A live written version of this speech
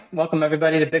Welcome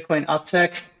everybody to Bitcoin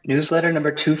Optech newsletter number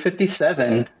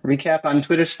 257. Recap on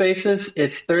Twitter Spaces.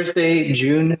 It's Thursday,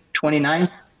 June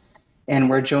 29th, and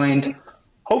we're joined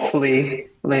hopefully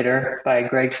later by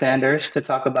Greg Sanders to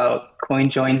talk about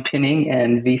CoinJoin pinning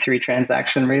and V3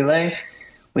 transaction relay.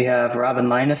 We have Robin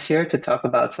Linus here to talk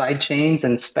about sidechains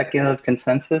and speculative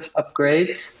consensus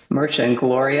upgrades. Merch and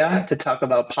Gloria to talk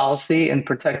about policy and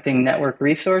protecting network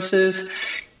resources.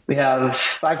 We have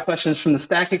 5 questions from the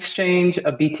Stack Exchange,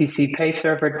 a BTC Pay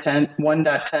Server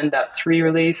 1.10.3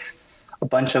 release, a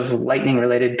bunch of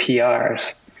Lightning-related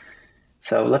PRs.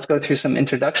 So let's go through some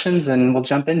introductions and we'll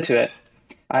jump into it.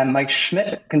 I'm Mike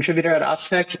Schmidt, contributor at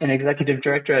Optech and executive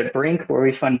director at Brink, where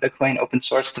we fund Bitcoin open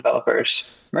source developers.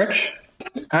 Merch?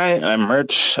 Hi, I'm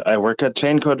Merch. I work at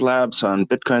Chaincode Labs on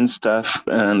Bitcoin stuff,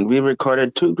 and we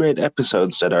recorded 2 great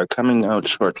episodes that are coming out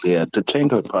shortly at the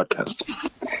Chaincode podcast.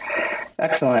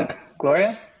 Excellent.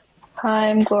 Gloria? Hi,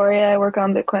 I'm Gloria. I work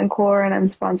on Bitcoin Core, and I'm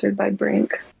sponsored by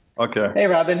Brink. Okay. Hey,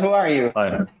 Robin. Who are you?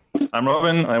 Hi. I'm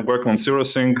Robin. I work on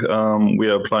ZeroSync. We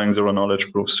are applying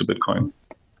zero-knowledge proofs to Bitcoin.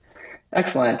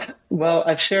 Excellent. Well,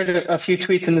 I've shared a few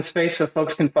tweets in the space so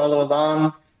folks can follow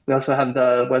along. We also have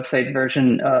the website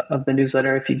version of the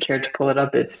newsletter if you'd care to pull it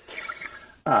up. It's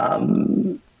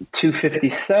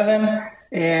 257.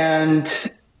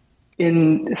 And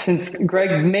since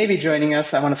Greg may be joining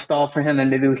us, I want to stall for him and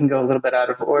maybe we can go a little bit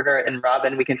out of order. And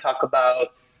Robin, we can talk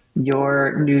about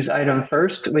your news item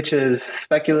first, which is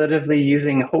speculatively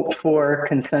using hope for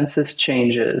consensus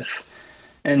changes.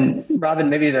 And Robin,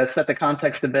 maybe to set the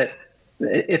context a bit,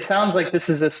 it sounds like this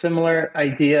is a similar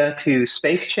idea to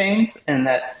space chains and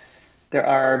that there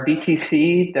are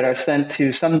BTC that are sent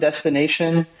to some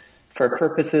destination for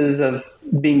purposes of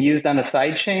being used on a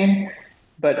side chain.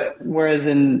 But whereas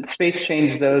in space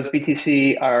chains, those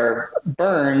BTC are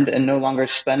burned and no longer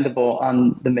spendable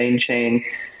on the main chain,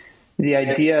 the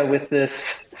idea with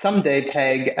this someday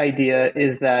peg idea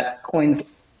is that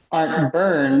coins aren't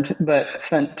burned, but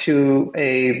sent to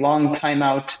a long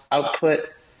timeout output.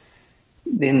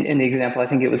 In the example, I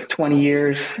think it was 20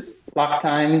 years lock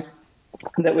time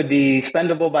that would be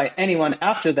spendable by anyone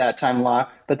after that time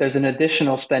lock, but there's an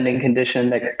additional spending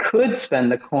condition that could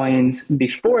spend the coins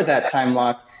before that time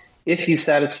lock if you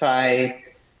satisfy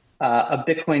a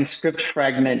Bitcoin script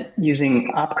fragment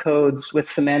using opcodes with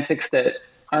semantics that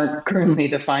aren't currently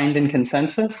defined in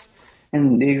consensus.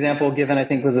 And the example given, I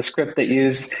think, was a script that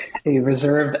used a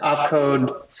reserved opcode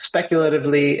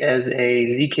speculatively as a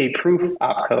ZK proof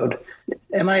opcode.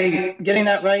 Am I getting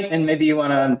that right? And maybe you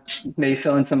want to maybe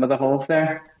fill in some of the holes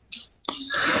there?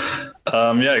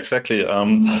 Yeah, exactly.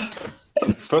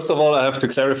 First of all, I have to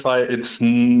clarify, it's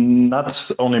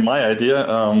not only my idea.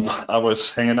 I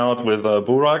was hanging out with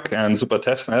Burak and Super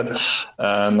Testnet,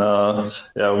 and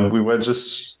we were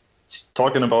just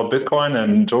talking about Bitcoin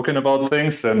and joking about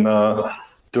things. And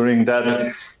during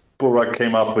that, Burak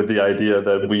came up with the idea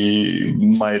that we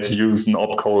might use an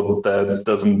opcode that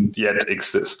doesn't yet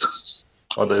exist,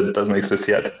 or that doesn't exist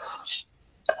yet.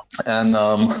 And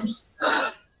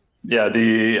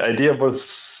the idea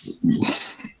was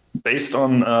based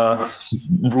on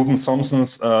Ruben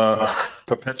Thompson's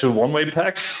perpetual one-way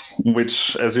pack,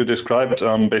 which, as you described,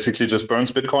 basically just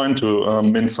burns Bitcoin to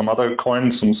mint some other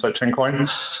coin, some sidechain coin.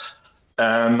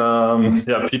 And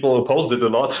people opposed it a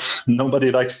lot.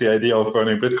 Nobody likes the idea of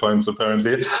burning Bitcoins,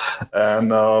 apparently.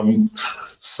 And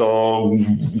so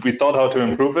we thought how to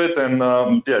improve it. And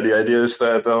the idea is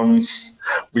that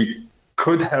we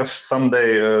could have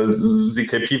someday a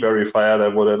ZKP verifier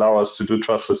that would allow us to do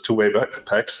trustless two-way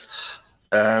packs.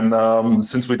 And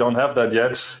since we don't have that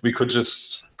yet, we could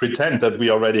just pretend that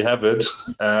we already have it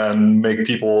and make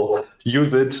people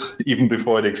use it even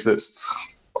before it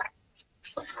exists.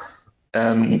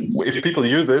 And if people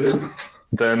use it,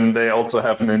 then they also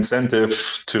have an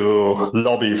incentive to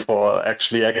lobby for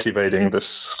actually activating this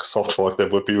soft fork that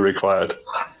would be required.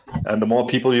 And the more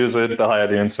people use it, the higher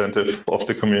the incentive of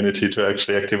the community to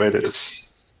actually activate it.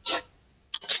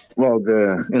 Well,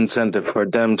 the incentive for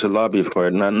them to lobby for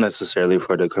it, not necessarily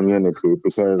for the community,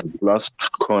 because lost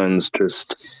coins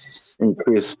just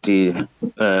increase the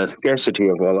scarcity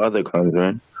of all other coins,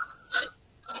 right?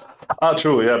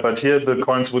 True, yeah, but here the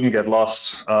coins wouldn't get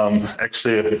lost.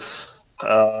 They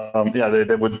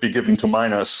would be given to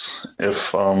miners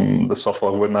if the soft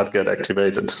fork would not get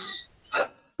activated.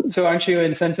 So aren't you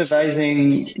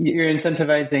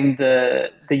incentivizing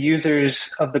the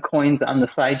users of the coins on the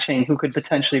sidechain who could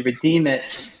potentially redeem it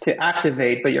to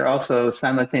activate, but you're also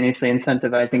simultaneously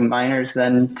incentivizing miners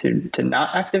then to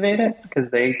not activate it because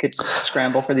they could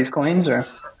scramble for these coins? Or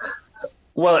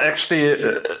well,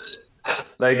 actually,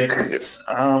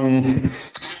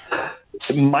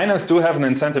 miners do have an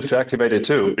incentive to activate it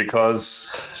too,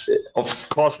 because of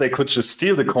course they could just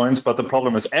steal the coins, but the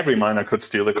problem is every miner could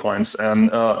steal the coins. And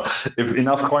if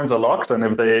enough coins are locked, and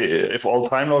if all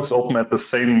time locks open at the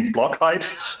same block height,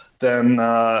 then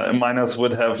miners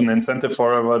would have an incentive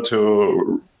forever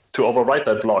to overwrite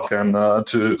that block and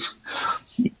to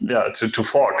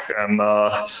fork and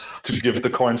to give the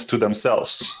coins to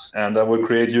themselves, and that would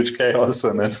create huge chaos.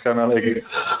 And it's kind of like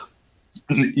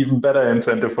an even better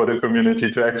incentive for the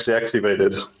community to actually activate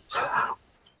it.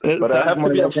 But I have to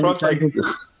be upfront.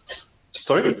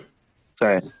 Sorry.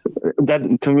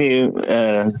 That to me,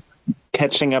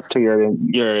 catching up to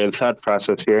your thought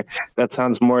process here, that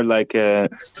sounds more like a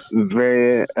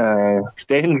very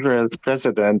dangerous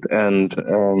precedent, and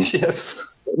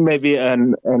yes, maybe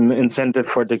an incentive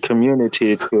for the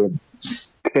community to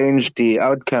change the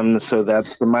outcome so that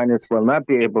the miners will not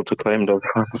be able to claim those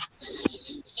funds.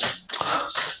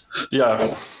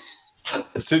 Yeah.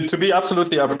 To be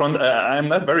absolutely upfront, I'm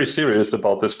not very serious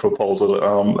about this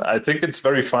proposal. I think it's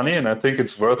very funny, and I think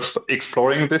it's worth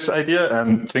exploring this idea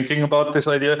and thinking about this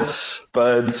idea.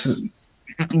 But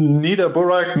neither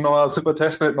Burak nor Super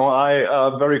Testnet nor I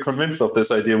are very convinced of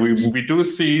this idea. We do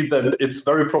see that it's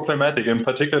very problematic, and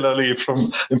particular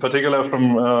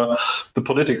from the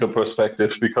political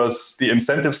perspective, because the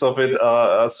incentives of it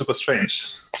are super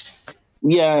strange.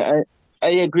 Yeah, I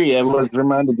agree. I was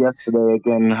reminded yesterday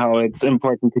again how it's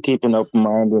important to keep an open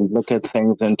mind and look at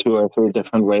things in 2 or 3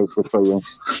 different ways before you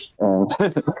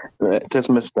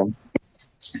dismiss them.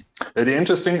 The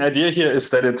interesting idea here is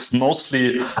that it's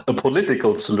mostly a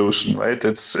political solution, right?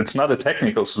 It's not a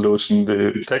technical solution.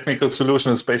 The technical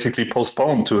solution is basically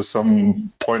postponed to some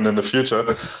point in the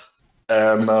future,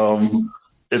 and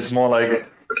it's more like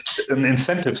an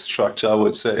incentive structure, I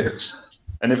would say.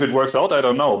 And if it works out, I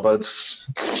don't know, but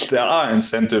there are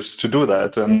incentives to do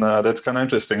that, and that's kind of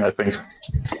interesting, I think.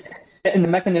 And the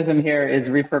mechanism here is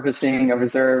repurposing a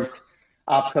reserved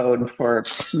opcode for,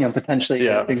 potentially,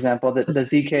 for example, the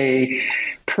ZK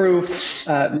proof,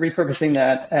 repurposing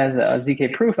that as a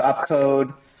ZK proof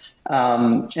opcode.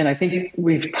 And I think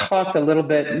we've talked a little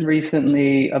bit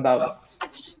recently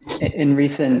in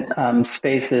recent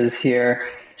spaces here,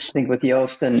 I think with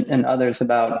Yoast and others,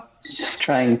 about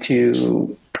trying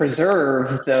to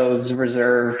preserve those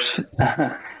reserved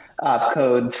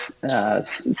opcodes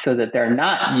so that they're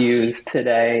not used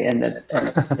today, and that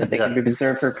they can be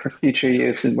preserved for future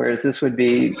use. And whereas this would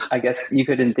be, I guess you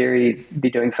could in theory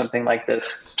be doing something like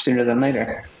this sooner than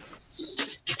later.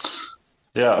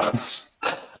 Yeah.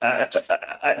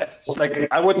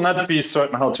 I would not be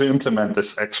certain how to implement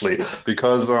this, actually,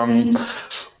 because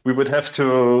we would have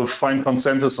to find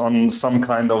consensus on some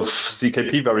kind of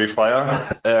ZKP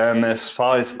verifier. And as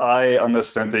far as I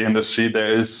understand the industry, there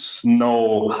is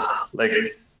no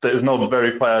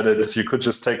verifier that you could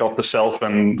just take off the shelf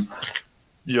and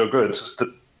you're good.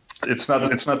 It's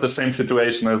not the same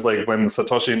situation as like when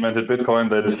Satoshi invented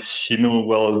Bitcoin, that he knew,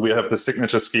 well, we have the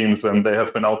signature schemes and they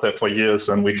have been out there for years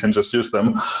and we can just use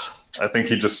them. I think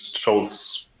he just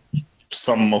chose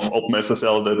some of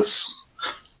OpenSSL that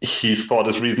he thought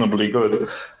is reasonably good.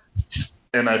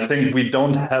 And I think we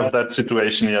don't have that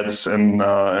situation yet in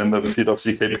the field of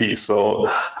ZKP. So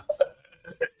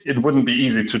it wouldn't be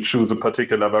easy to choose a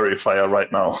particular verifier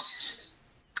right now.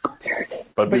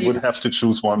 But we would have to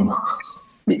choose one.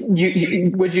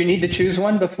 Would you need to choose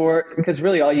one before? Because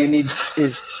really, all you need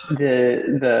is which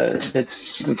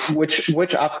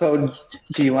opcode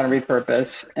do you want to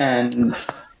repurpose, and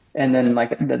then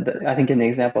like I think in the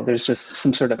example, there's just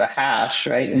some sort of a hash,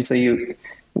 right? And so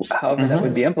however that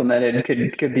would be implemented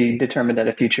could be determined at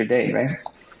a future date, right?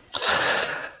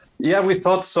 Yeah, we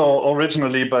thought so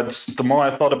originally, but the more I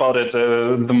thought about it,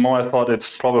 the more I thought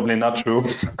it's probably not true.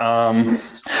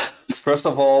 First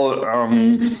of all,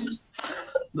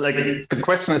 the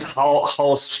question is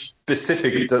how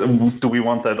specific do we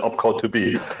want that opcode to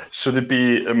be? Should it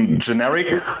be generic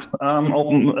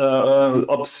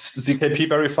ZKP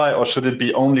verify, or should it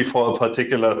be only for a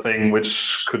particular thing,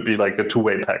 which could be like a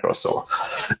two-way pack or so?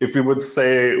 If we would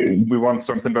say we want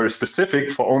something very specific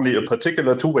for only a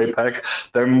particular two-way pack,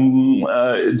 then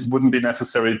it wouldn't be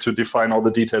necessary to define all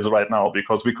the details right now,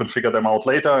 because we could figure them out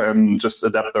later and just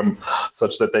adapt them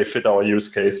such that they fit our use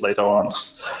case later on.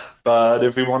 But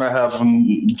if we want to have a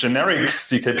generic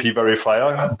ZKP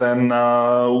verifier, then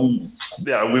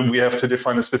we have to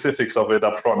define the specifics of it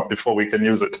up front before we can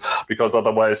use it, because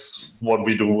otherwise what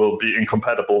we do will be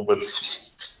incompatible with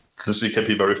the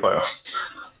ZKP verifier.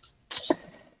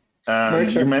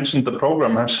 You mentioned the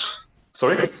program hash.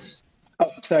 Sorry?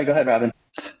 Oh, sorry. Go ahead, Robin.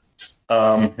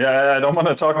 Yeah, I don't want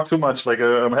to talk too much. Like,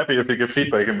 I'm happy if you give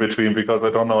feedback in between because I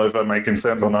don't know if I'm making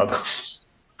sense or not.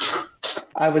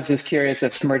 I was just curious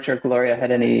if Merch or Gloria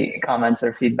had any comments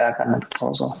or feedback on the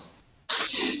proposal.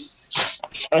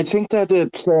 I think that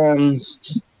it's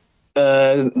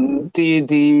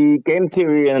the game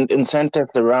theory and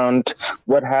incentives around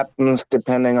what happens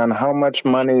depending on how much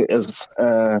money is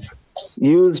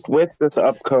used with this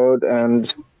upcode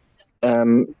and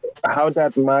how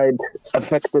that might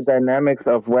affect the dynamics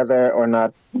of whether or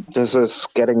not this is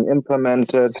getting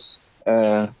implemented.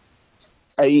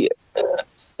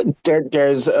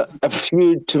 There's a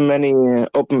few too many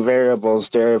open variables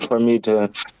there for me to.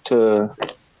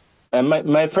 And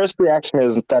my first reaction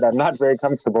is that I'm not very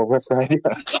comfortable with the idea.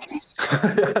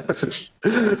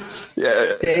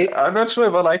 Yeah, Dave? I'm not sure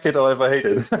if I like it or if I hate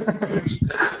it.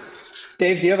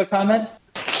 Dave, do you have a comment?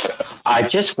 I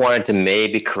just wanted to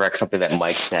maybe correct something that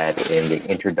Mike said in the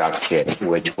introduction,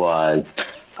 which was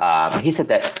he said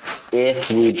that if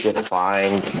we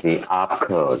defined the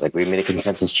opcode, like we made a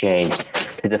consensus change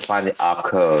to define the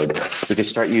opcode, we could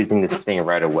start using this thing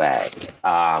right away.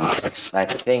 I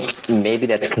think maybe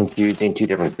that's confusing two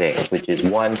different things, which is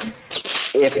one,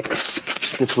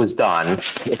 if this was done,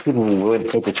 if people were willing to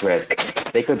take this risk,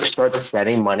 they could start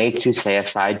sending money to, say, a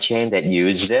sidechain that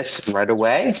used this right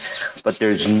away, but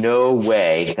there's no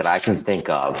way that I can think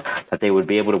of that they would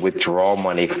be able to withdraw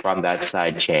money from that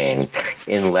sidechain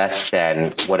in less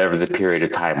than whatever the period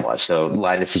of time was. So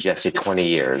Linus suggested 20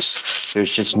 years.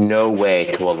 There's just no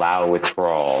way to allow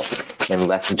withdrawal in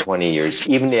less than 20 years,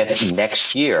 even if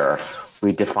next year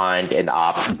we defined an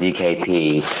op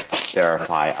DKP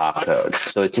verify opcode.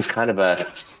 So it's just kind of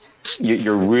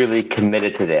you're really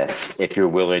committed to this if you're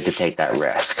willing to take that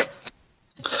risk.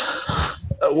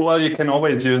 Well, you can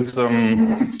always use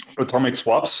atomic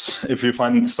swaps if you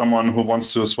find someone who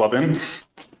wants to swap in.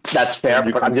 That's fair,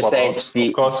 but I'm just saying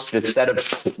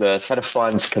the set of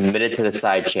funds committed to the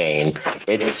side chain,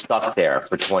 it's stuck there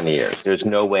for 20 years. There's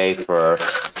no way for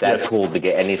that pool to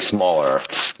get any smaller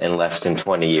in less than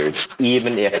 20 years,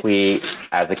 even if we,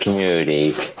 as a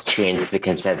community, change the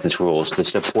consensus rules to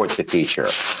support the feature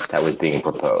that was being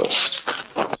proposed.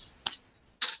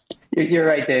 You're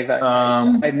right, Dave.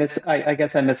 I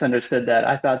guess I misunderstood that.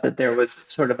 I thought that there was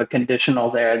sort of a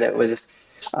conditional there that was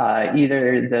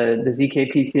either the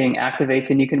ZKP thing activates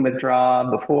and you can withdraw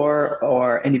before,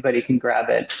 or anybody can grab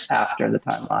it after the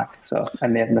time lock. So I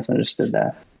may have misunderstood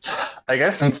that. I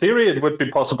guess in theory it would be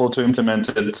possible to implement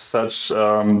it such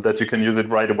that you can use it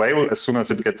right away as soon as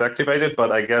it gets activated,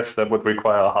 but I guess that would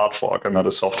require a hard fork and not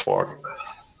a soft fork.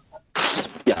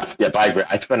 Yeah, I agree.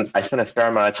 I spent a fair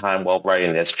amount of time while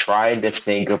writing this trying to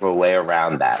think of a way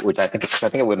around that, which I think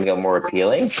it would be more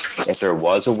appealing if there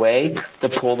was a way to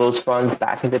pull those funds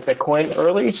back into Bitcoin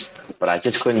early, but I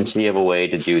just couldn't see of a way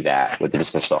to do that with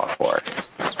just a soft fork.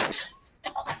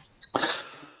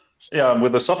 Yeah,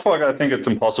 with a soft fork, I think it's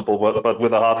impossible, but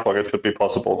with a hard fork, it should be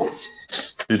possible.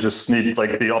 You just need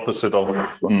like the opposite of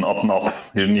an op-nop.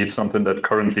 You need something that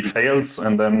currently fails,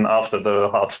 and then after the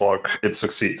hard fork, it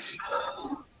succeeds.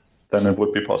 Then it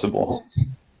would be possible.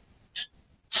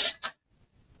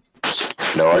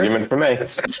 No argument for me.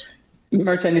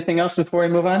 Mert, anything else before we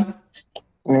move on?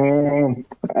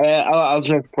 I'll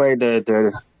just play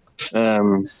the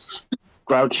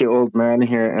grouchy old man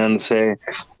here and say,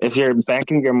 if you're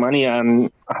banking your money on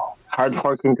hard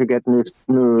forking to get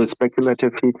new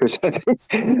speculative features,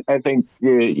 I think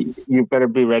you better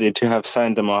be ready to have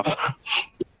signed them off.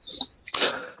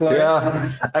 Yeah,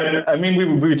 I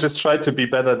mean, we just tried to be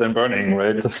better than burning,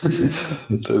 right?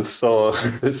 So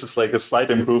this is like a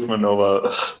slight improvement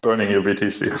over burning your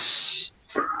BTC.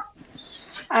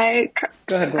 I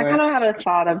kind of had a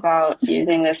thought about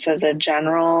using this as a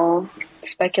general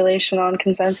speculation on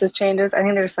consensus changes. I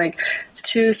think there's like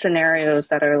two scenarios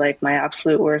that are like my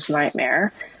absolute worst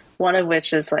nightmare. One of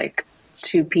which is like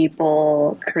two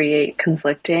people create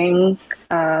conflicting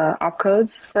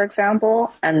opcodes, for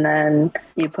example, and then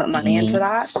you put money into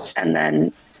that, and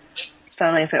then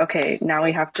suddenly it's like, okay, now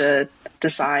we have to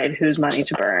decide whose money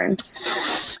to burn,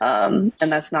 and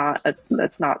that's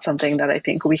not something that I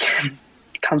think we can.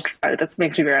 That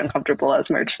makes me very uncomfortable, as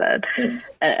Merch said.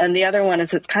 And the other one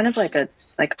is it's kind of like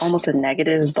almost a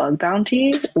negative bug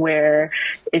bounty, where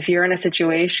if you're in a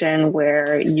situation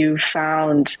where you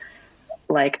found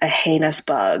like a heinous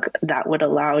bug that would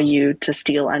allow you to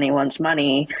steal anyone's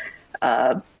money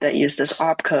that used this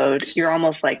opcode, you're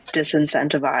almost like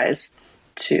disincentivized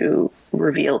to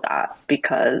reveal that,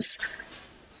 because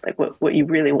like what you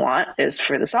really want is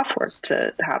for the soft fork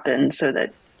to happen so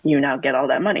that you now get all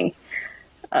that money.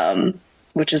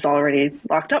 Which is already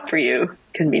locked up for you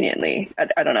conveniently.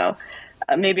 I don't know.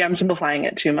 maybe I'm simplifying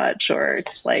it too much or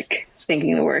like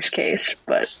thinking the worst case,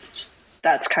 but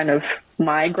that's kind of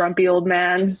my grumpy old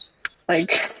man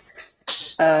like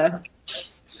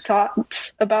thoughts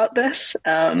about this.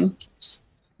 But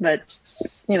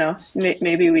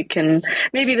maybe we can.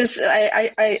 Maybe this.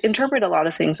 I interpret a lot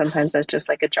of things sometimes as just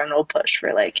like a general push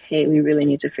for like, hey, we really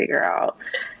need to figure out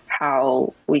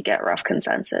how we get rough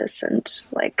consensus and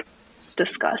like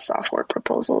discuss software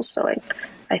proposals. So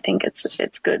I think it's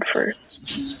good for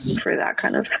that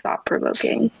kind of thought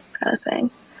provoking kind of thing.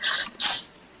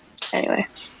 Anyway.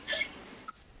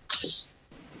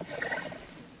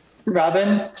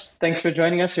 Robin, thanks for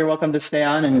joining us. You're welcome to stay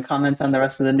on and comment on the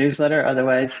rest of the newsletter.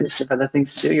 Otherwise, if you have other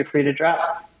things to do, you're free to drop.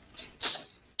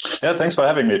 Yeah, thanks for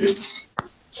having me.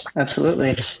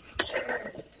 Absolutely.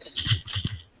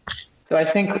 So I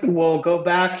think we'll go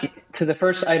back to the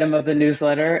first item of the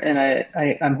newsletter, and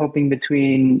I'm hoping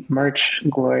between Murch,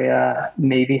 Gloria,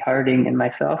 maybe Harding, and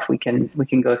myself, we can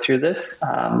go through this.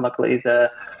 Luckily,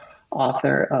 the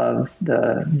author of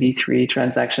the V3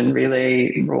 transaction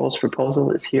relay rules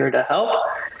proposal is here to help.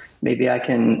 Maybe I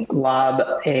can lob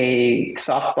a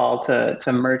softball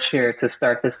to Murch here to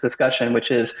start this discussion, which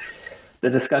is the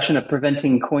discussion of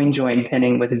preventing coin join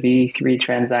pinning with V3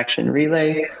 transaction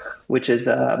relay, which is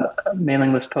a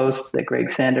mailing list post that Greg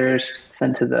Sanders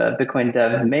sent to the Bitcoin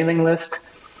Dev mailing list.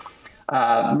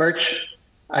 Murch,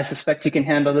 I suspect you can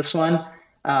handle this one.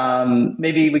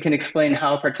 Maybe we can explain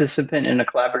how a participant in a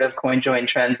collaborative coin join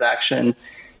transaction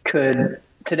could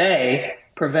today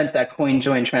prevent that coin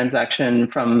join transaction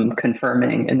from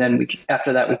confirming, and then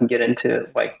after that we can get into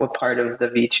like what part of the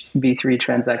V3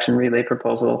 transaction relay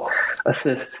proposal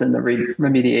assists in the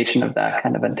remediation of that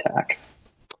kind of attack.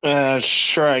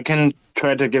 Sure, I can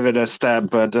try to give it a stab,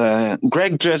 but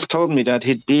Greg just told me that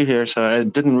he'd be here, so I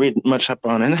didn't read much up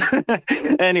on it.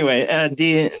 Anyway,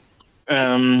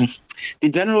 the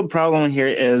general problem here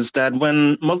is that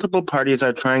when multiple parties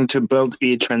are trying to build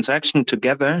a transaction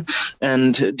together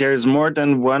and there's more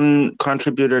than one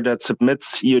contributor that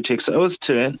submits UTXOs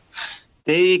to it,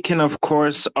 they can, of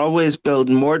course, always build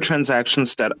more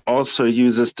transactions that also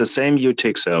uses the same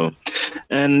UTXO.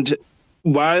 And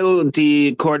while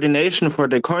the coordination for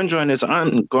the coin join is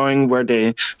ongoing, where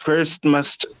they first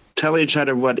must tell each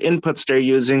other what inputs they're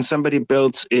using, somebody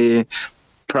builds a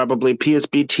probably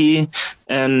PSBT,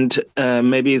 and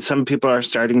maybe some people are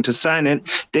starting to sign it,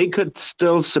 they could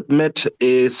still submit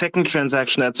a second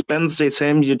transaction that spends the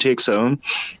same UTXO,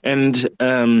 and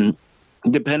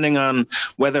depending on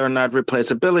whether or not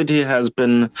replaceability has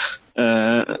been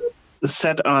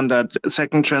set on that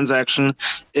second transaction,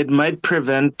 it might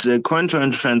prevent the coin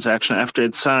join transaction after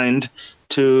it's signed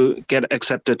to get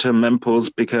accepted to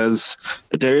mempools because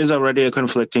there is already a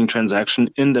conflicting transaction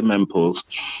in the mempools.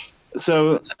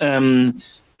 So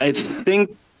I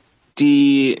think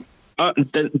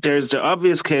there's the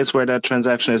obvious case where that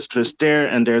transaction is just there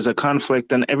and there's a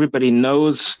conflict and everybody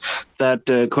knows that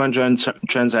the coin join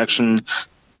transaction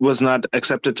was not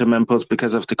accepted to mempools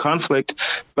because of the conflict.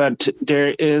 But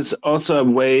there is also a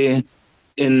way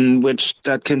in which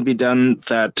that can be done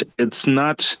that it's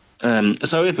not.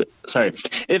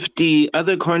 If the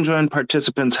other coin join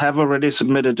participants have already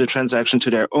submitted the transaction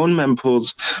to their own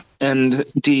mempools, and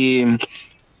the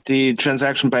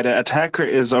transaction by the attacker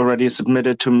is already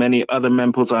submitted to many other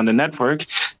mempools on the network,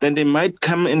 then they might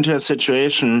come into a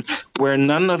situation where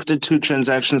none of the two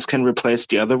transactions can replace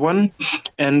the other one,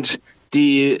 and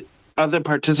the other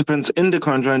participants in the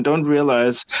coin join don't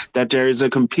realize that there is a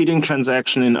competing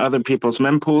transaction in other people's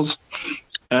mempools.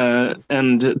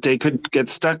 And they could get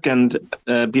stuck and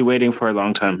be waiting for a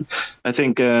long time. I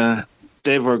think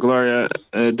Dave or Gloria,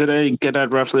 did I get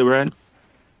that roughly right?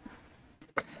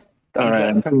 All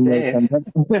right. From Dave.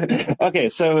 Okay,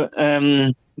 so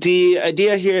the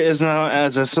idea here is now,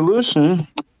 as a solution,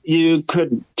 you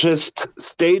could just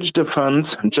stage the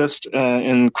funds, just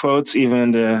in quotes,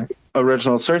 even the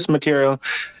original source material,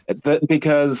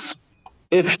 because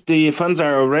if the funds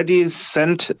are already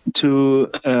sent to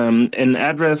an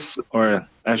address, or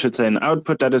I should say an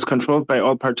output that is controlled by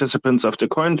all participants of the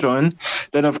coin join,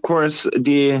 then of course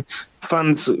the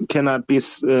funds cannot be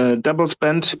double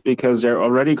spent because they're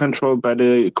already controlled by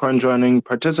the coin joining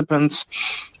participants.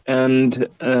 And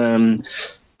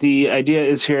the idea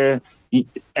is here,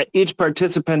 each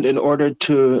participant, in order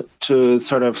to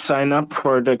sort of sign up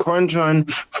for the coin join,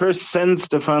 first sends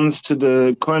the funds to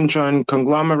the coin join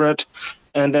conglomerate,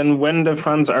 and then when the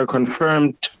funds are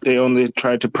confirmed, they only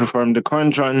try to perform the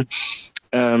coin join.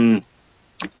 And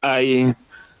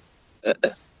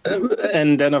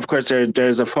then, of course,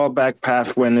 there's a fallback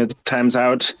path when it times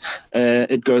out.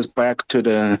 It goes back to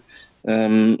the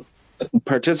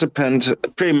participant,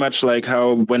 pretty much like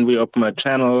how when we open a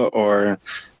channel or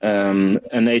an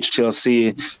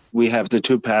HTLC, we have the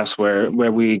two paths where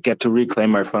we get to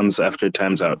reclaim our funds after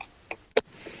time's out.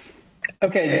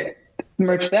 Okay,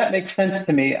 Merch, that makes sense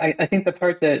to me. I think the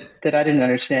part that I didn't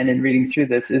understand in reading through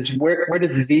this is where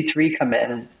does V3 come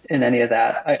in any of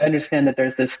that? I understand that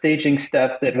there's this staging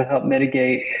step that will help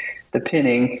mitigate the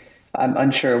pinning. I'm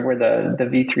unsure where the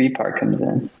V3 part comes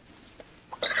in.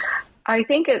 I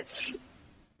think it's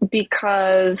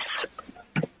because,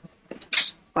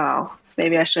 wow,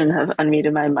 maybe I shouldn't have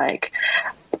unmuted my mic.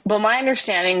 But my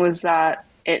understanding was that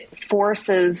it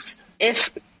forces, if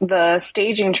the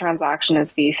staging transaction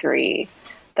is V3,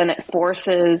 then it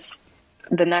forces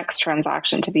the next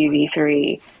transaction to be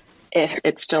V3 if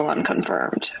it's still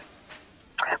unconfirmed.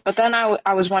 But then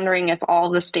I was wondering if all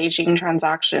the staging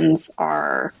transactions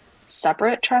are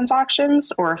separate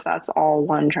transactions or if that's all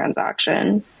one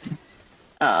transaction.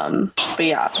 But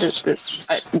yeah,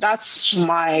 that's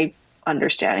my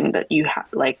understanding, that you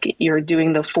you're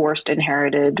doing the forced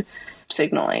inherited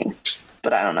signaling,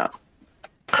 but I don't know.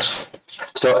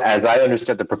 So as I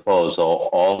understood the proposal,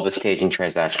 all the staging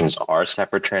transactions are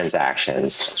separate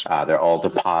transactions. They're all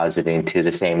depositing to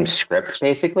the same script,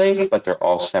 basically, but they're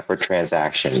all separate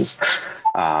transactions.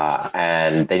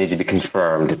 And they need to be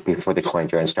confirmed before the coin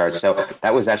join starts. So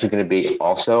that was actually going to be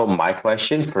also my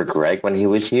question for Greg when he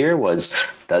was here was,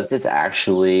 does this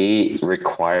actually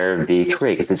require V3?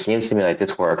 Because it seems to me like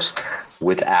this works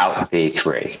without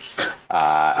V3.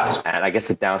 And I guess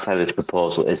the downside of this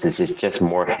proposal is this is just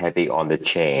more heavy on the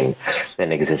chain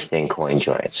than existing coin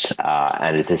joins.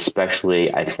 And it's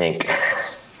especially, I think,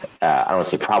 I don't want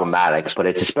to say problematic, but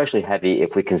it's especially heavy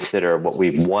if we consider what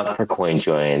we want for coin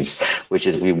joins, which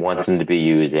is we want them to be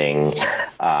using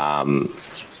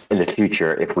in the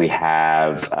future, if we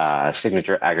have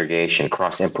signature aggregation,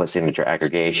 cross-input signature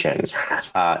aggregation,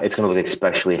 it's going to look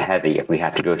especially heavy if we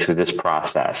have to go through this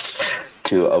process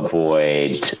to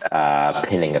avoid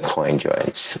pinning of coin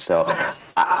joins. So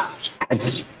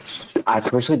I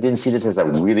personally didn't see this as a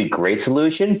really great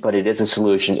solution, but it is a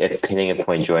solution if pinning of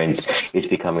coin joins is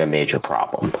becoming a major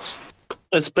problem.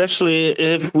 Especially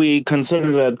if we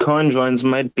consider that coin joins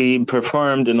might be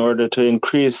performed in order to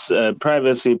increase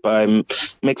privacy by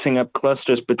mixing up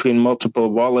clusters between multiple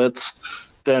wallets,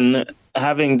 then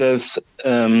having this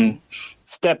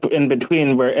step in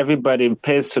between where everybody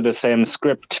pays to the same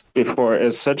script before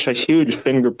is such a huge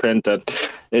fingerprint that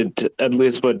it at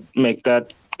least would make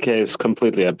that case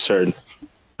completely absurd.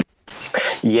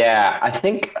 Yeah, I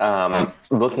think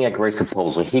looking at Greg's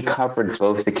proposal, he covered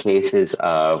both the cases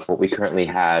of what we currently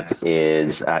have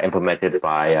is implemented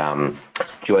by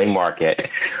Join Market,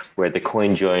 where the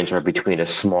coin joins are between a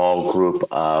small group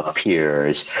of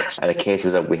peers, and the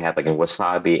cases that we have like in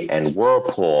Wasabi and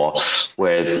Whirlpool,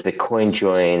 where the coin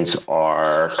joins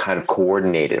are kind of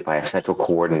coordinated by a central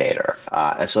coordinator.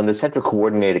 And so in the central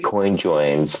coordinated coin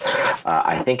joins,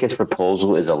 I think his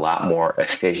proposal is a lot more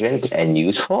efficient and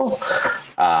useful.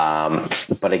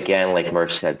 But again, like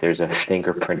Merce said, there's a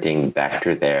fingerprinting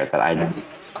vector there that I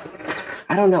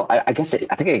don't know. I guess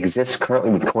I think it exists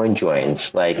currently with coin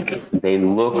joins. Like they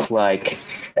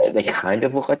kind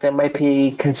of look like they might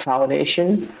be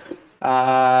consolidation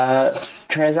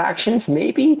transactions,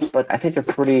 maybe, but I think they're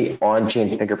pretty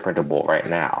on-chain fingerprintable right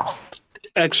now.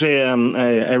 Actually,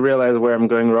 I realize where I'm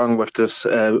going wrong with this.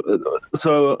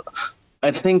 So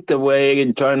I think the way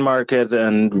Join Market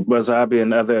and Wasabi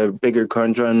and other bigger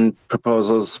CoinJoin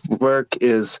proposals work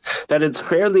is that it's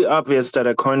fairly obvious that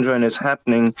a CoinJoin is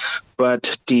happening,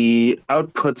 but the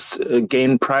outputs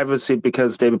gain privacy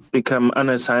because they become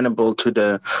unassignable to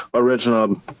the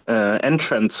original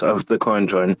entrance of the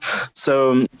CoinJoin.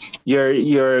 So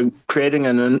you're creating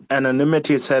an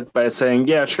anonymity set by saying,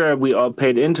 yeah, sure, we all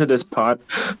paid into this pot,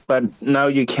 but now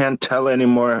you can't tell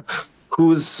anymore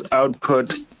whose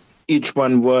output each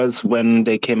one was when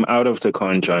they came out of the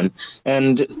CoinJoin.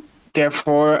 And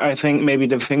therefore, I think maybe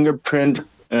the fingerprint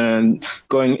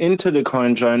going into the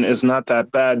CoinJoin is not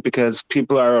that bad because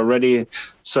people are already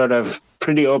sort of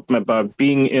pretty open about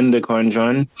being in the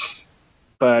CoinJoin,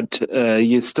 but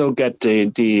you still get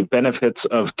the benefits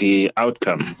of the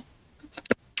outcome.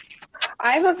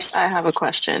 I have a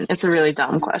question. It's a really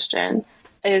dumb question.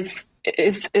 Is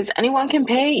anyone can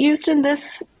pay used in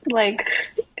this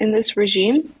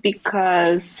regime?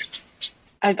 Because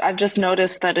I've just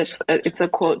noticed that it's a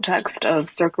quote text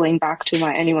of circling back to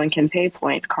my anyone can pay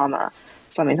point, comma,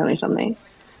 something.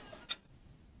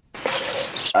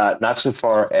 Not so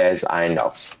far as I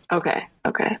know. Okay.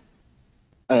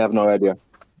 I have no idea.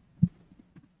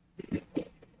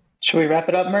 Should we wrap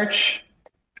it up, Merch?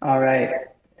 All right.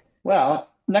 Well,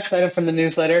 Next item from the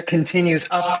newsletter continues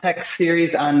Optech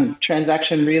series on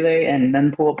transaction relay and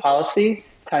mempool policy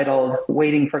titled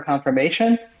Waiting for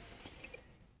Confirmation.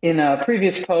 In a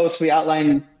previous post, we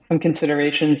outlined some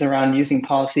considerations around using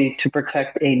policy to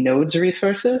protect a node's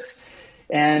resources.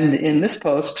 And in this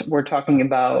post, we're talking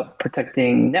about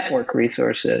protecting network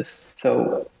resources.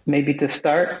 So maybe to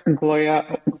start,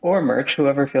 Gloria or Murch,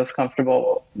 whoever feels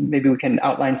comfortable, maybe we can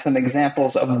outline some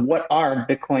examples of what are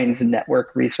Bitcoin's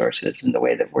network resources in the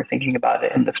way that we're thinking about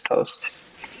it in this post.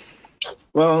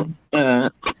 Well,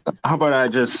 how about I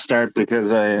just start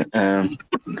because I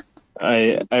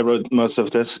wrote most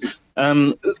of this.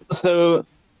 So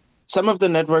some of the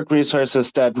network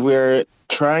resources that we're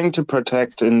trying to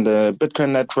protect in the Bitcoin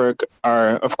network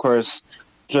are, of course,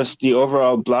 just the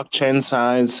overall blockchain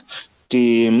size,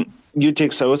 the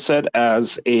UTXO set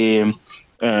as a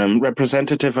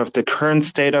representative of the current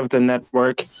state of the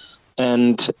network,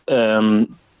 and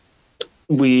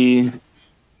we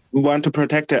want to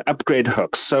protect the upgrade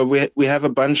hooks. So we have a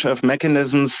bunch of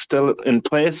mechanisms still in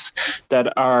place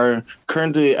that are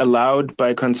currently allowed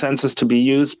by consensus to be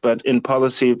used, but in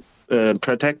policy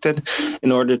protected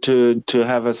in order to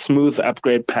have a smooth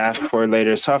upgrade path for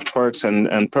later soft forks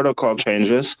and protocol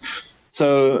changes.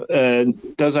 So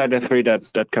those are the three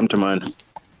that come to mind.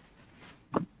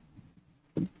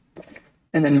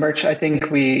 And then, Murch, I think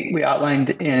we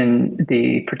outlined in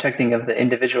the protecting of the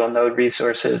individual node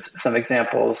resources some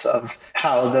examples of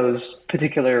how those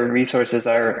particular resources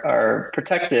are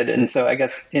protected. And so I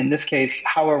guess in this case,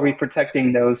 how are we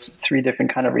protecting those three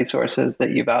different kind of resources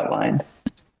that you've outlined?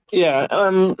 Yeah.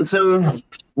 So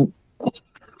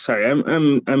sorry,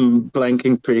 I'm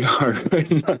blanking pretty hard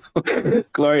right now.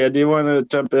 Gloria, do you want to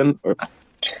jump in?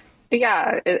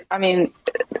 Yeah, I mean,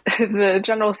 the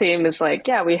general theme is like,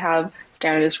 yeah, we have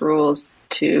standardist rules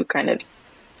to kind of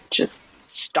just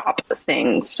stop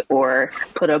things or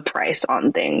put a price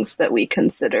on things that we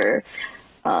consider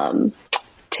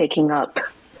taking up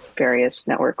various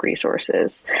network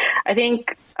resources. I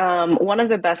think one of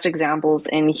the best examples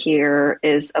in here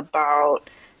is about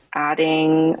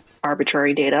adding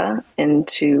arbitrary data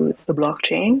into the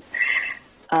blockchain.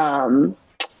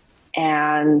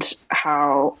 And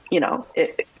how,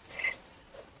 the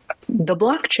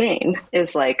blockchain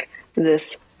is like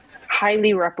this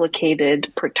highly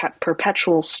replicated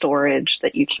perpetual storage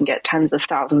that you can get tens of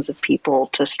thousands of people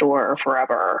to store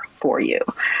forever for you.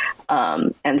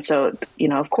 And so,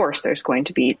 of course, there's going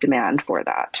to be demand for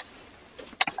that.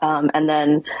 And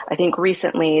then I think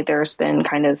recently there's been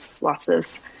kind of lots of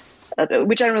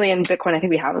we generally in Bitcoin, I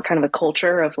think we have a kind of a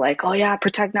culture of like, oh yeah,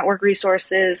 protect network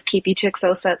resources, keep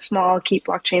UTXO set small, keep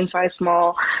blockchain size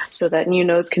small so that new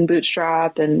nodes can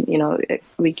bootstrap. And,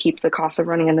 we keep the cost of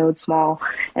running a node small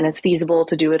and it's feasible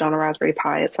to do it on a Raspberry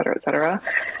Pi, et cetera, et cetera.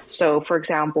 So for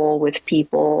example, with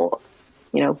people,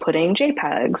 putting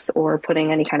JPEGs or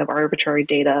putting any kind of arbitrary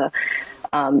data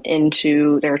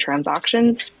into their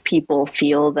transactions, people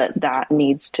feel that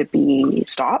needs to be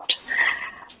stopped.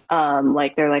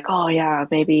 Like they're like, oh yeah,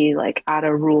 maybe like add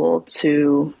a rule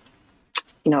to,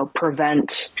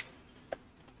 prevent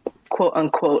quote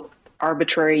unquote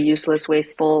arbitrary, useless,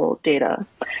 wasteful data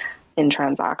in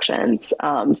transactions,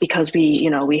 because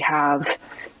we have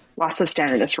lots of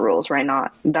standardist rules right now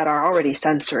that are already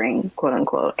censoring quote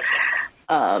unquote.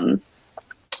 And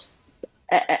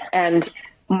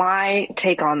my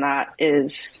take on that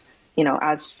is,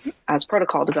 as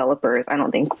protocol developers, I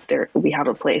don't think we have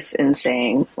a place in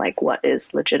saying like what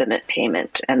is legitimate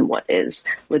payment and what is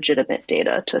legitimate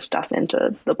data to stuff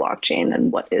into the blockchain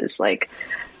and what is like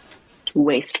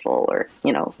wasteful or,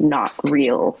 not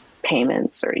real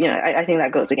payments or, I think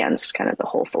that goes against kind of the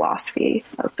whole philosophy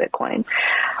of Bitcoin.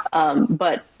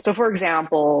 But so for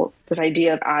example, this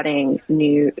idea of adding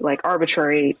new, like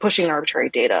pushing arbitrary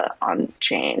data on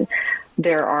chain,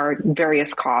 there are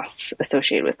various costs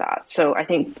associated with that. So I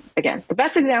think, again, the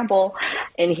best example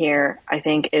in here, I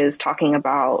think, is talking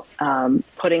about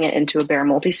putting it into a bare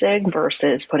multisig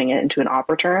versus putting it into an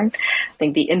opreturn. I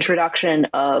think the introduction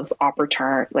of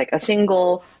opreturn, like a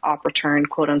single opreturn,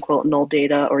 quote unquote, null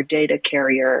data or data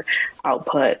carrier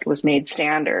output was made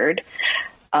standard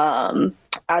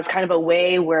as kind of a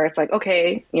way where it's like,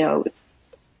 okay,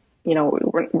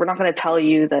 we're not going to tell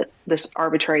you that this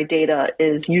arbitrary data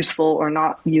is useful or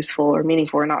not useful or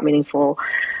meaningful or not meaningful.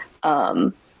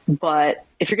 But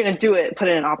if you're going to do it, put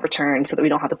it in opreturn so that we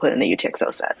don't have to put it in the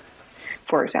UTXO set,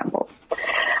 for example.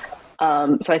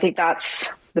 So I think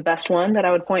that's the best one that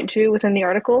I would point to within the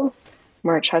article.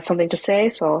 Murch has something to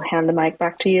say, so I'll hand the mic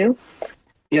back to you.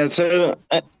 Yeah, so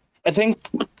I think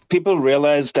people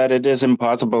realize that it is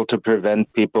impossible to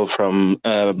prevent people from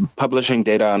publishing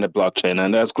data on the blockchain.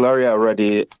 And as Gloria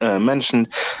already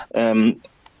mentioned,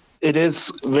 it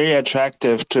is very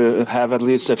attractive to have at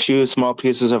least a few small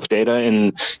pieces of data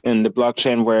in the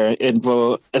blockchain where it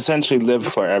will essentially live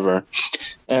forever.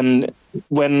 And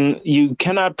when you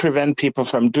cannot prevent people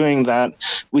from doing that,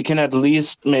 we can at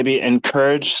least maybe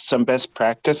encourage some best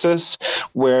practices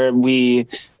where we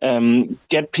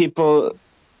get people,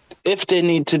 if they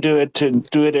need to do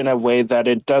it in a way that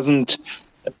it doesn't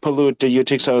pollute the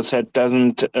UTXO set,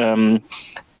 doesn't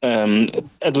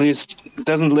at least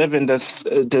doesn't live in this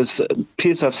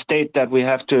piece of state that we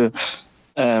have to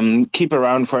keep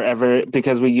around forever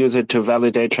because we use it to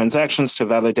validate transactions, to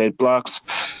validate blocks.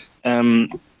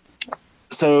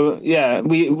 So yeah,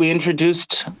 we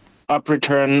introduced op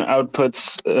return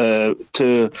outputs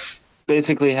to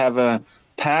basically have a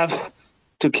path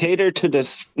to cater to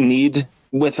this need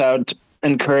without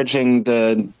encouraging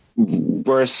the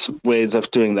worse ways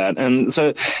of doing that. And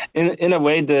so in a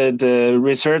way, the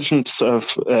resurgence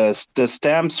of the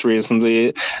stamps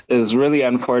recently is really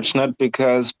unfortunate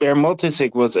because bare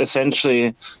multisig was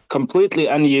essentially completely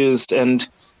unused. And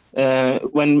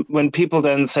when people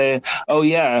then say, oh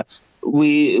yeah,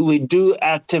 we do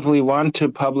actively want to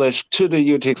publish to the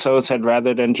UTXO set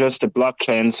rather than just a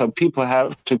blockchain, so people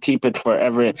have to keep it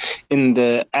forever in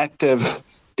the active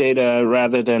data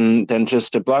rather than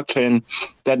just a blockchain.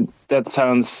 That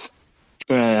sounds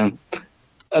a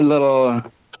little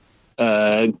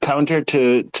counter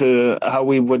to how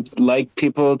we would like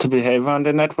people to behave on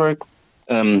the network.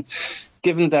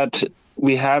 Given that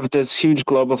we have this huge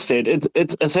global state,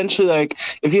 it's essentially like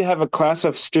if you have a class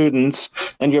of students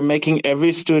and you're making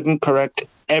every student correct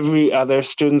every other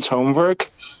student's homework,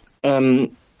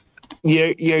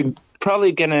 you're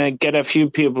probably gonna get a few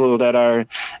people that are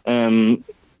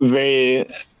very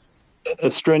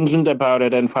stringent about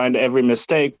it and find every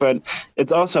mistake, but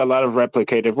it's also a lot of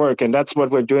replicated work, and that's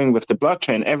what we're doing with the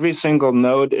blockchain. Every single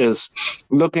node is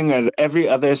looking at every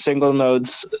other single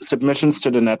node's submissions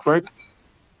to the network.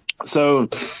 So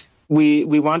we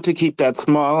want to keep that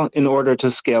small in order to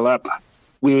scale up.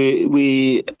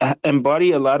 We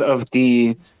embody a lot of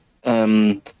the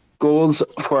goals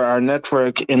for our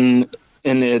network in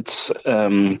its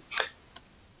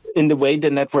in the way the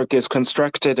network is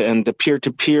constructed and the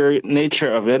peer-to-peer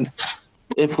nature of it.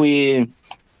 If we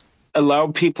allow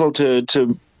people to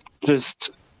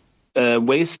just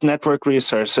waste network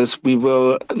resources, we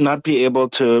will not be able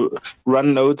to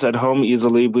run nodes at home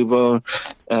easily. We will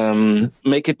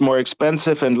make it more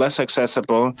expensive and less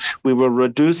accessible. We will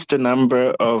reduce the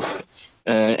number of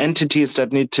entities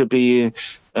that need to be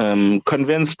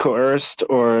convinced, coerced,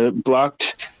 or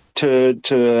blocked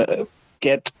to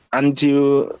get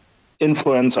undue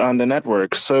influence on the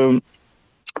network. So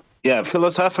yeah,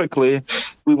 philosophically,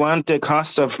 we want the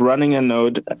cost of running a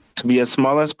node to be as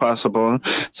small as possible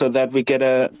so that we get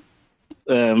a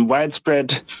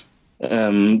widespread,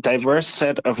 diverse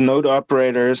set of node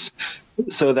operators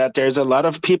so that there's a lot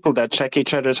of people that check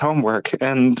each other's homework.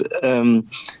 And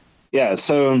yeah,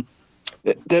 so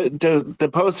the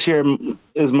post here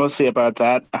is mostly about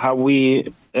that, how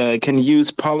we can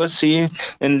use policy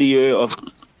in lieu of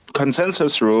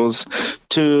consensus rules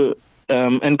to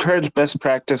encourage best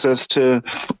practices, to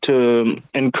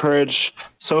encourage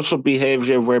social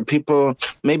behavior where people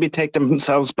maybe take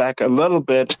themselves back a little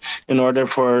bit in order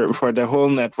for the whole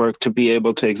network to be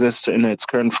able to exist in its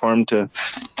current form, to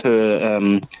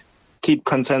keep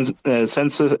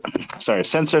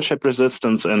censorship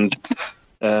resistance and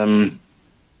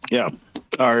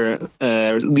our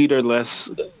leaderless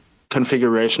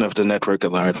configuration of the network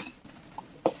alive.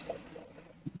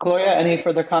 Gloria, any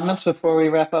further comments before we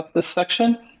wrap up this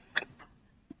section?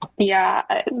 Yeah,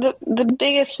 the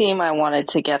biggest theme I wanted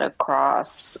to get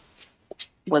across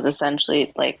was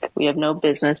essentially like we have no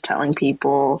business telling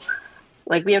people,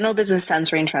 like we have no business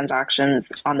censoring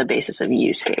transactions on the basis of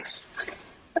use case,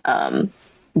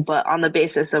 but on the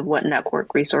basis of what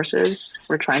network resources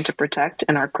we're trying to protect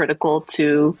and are critical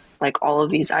to like all of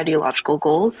these ideological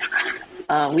goals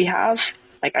we have.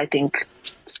 Like I think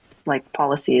like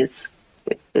policy is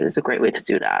a great way to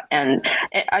do that. And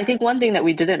I think one thing that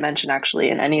we didn't mention actually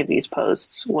in any of these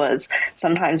posts was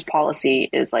sometimes policy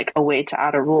is like a way to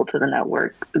add a rule to the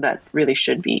network that really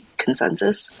should be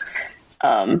consensus.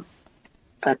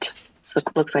 But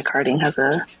it looks like Harding has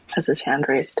his hand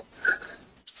raised.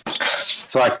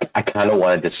 So I kind of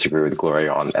want to disagree with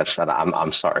Gloria on that.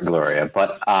 I'm sorry, Gloria,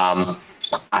 but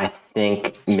I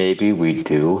think maybe we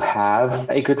do have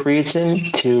a good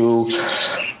reason to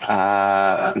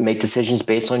make decisions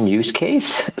based on use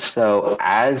case. So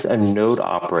as a node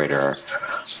operator,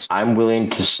 I'm willing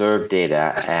to serve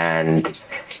data, and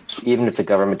even if the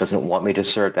government doesn't want me to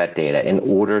serve that data, in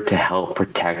order to help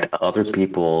protect other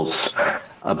people's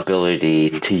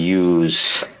ability to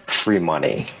use free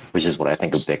money, which is what I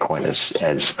think of Bitcoin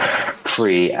as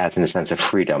free, as in the sense of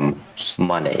freedom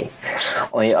money.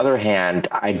 On the other hand,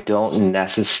 I'm not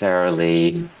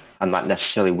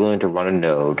necessarily willing to run a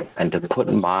node and to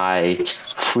put my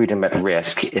freedom at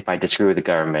risk if I disagree with the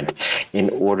government in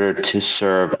order to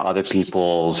serve other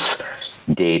people's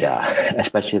data,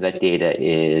 especially if that data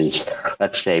is,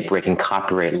 let's say, breaking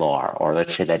copyright law, or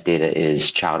let's say that data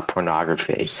is child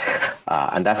pornography.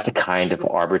 And that's the kind of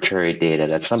arbitrary data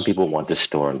that some people want to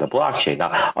store in the blockchain.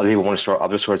 Now, other people want to store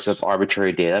other sorts of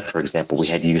arbitrary data. For example, we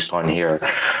had use on here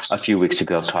a few weeks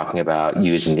ago talking about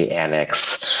using the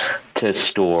annex to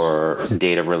store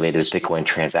data related to Bitcoin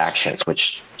transactions,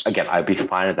 which, again, I'd be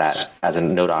fine with that as a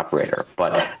node operator.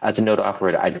 But as a node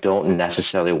operator, I don't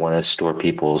necessarily want to store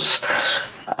people's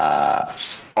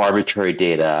arbitrary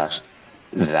data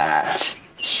that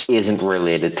isn't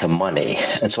related to money.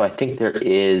 And so I think there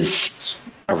is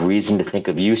a reason to think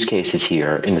of use cases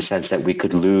here, in the sense that we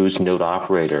could lose node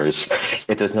operators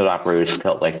if those node operators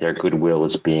felt like their goodwill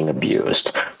is being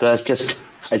abused. So I just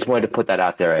wanted to put that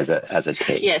out there as a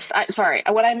take. Yes, sorry.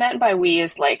 What I meant by we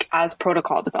is like, as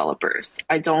protocol developers,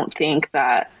 I don't think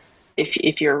that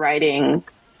if you're writing,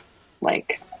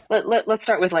 like, let's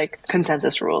start with like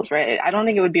consensus rules, right? I don't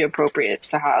think it would be appropriate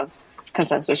to have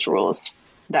consensus rules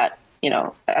that, you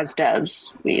know, as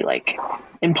devs, we like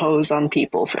impose on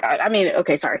people.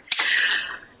 Okay, sorry.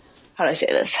 How do I say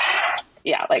this?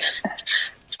 Yeah, like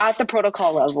at the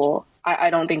protocol level,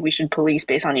 I don't think we should police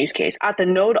based on use case. At the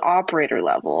node operator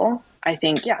level, I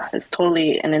think, yeah, it's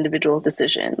totally an individual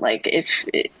decision. Like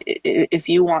if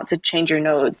you want to change your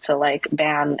node to like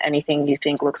ban anything you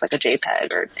think looks like a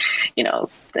JPEG, or, you know,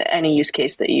 any use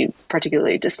case that you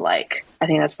particularly dislike, I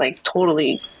think that's like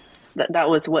totally, that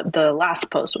was what the last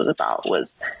post was about,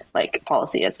 was like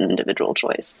policy as an individual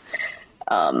choice.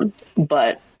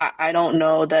 But I don't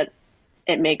know that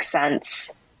it makes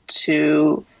sense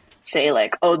to say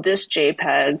like, oh, this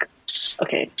JPEG,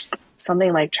 okay,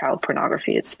 something like child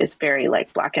pornography is very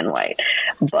like black and white,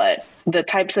 but the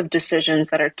types of decisions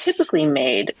that are typically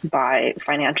made by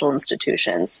financial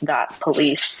institutions that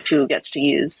police who gets to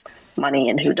use money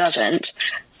and who doesn't,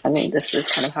 I mean, this is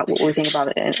kind of what we think about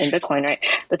it in Bitcoin, right?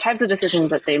 The types of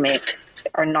decisions that they make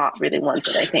are not really ones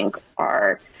that I think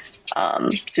are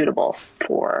suitable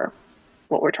for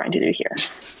what we're trying to do here,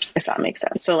 if that makes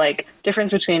sense. So like,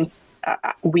 difference between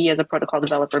we as a protocol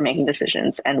developer making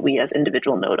decisions and we as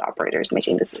individual node operators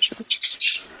making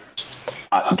decisions.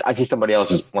 I see somebody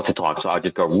else wants to talk, so I'll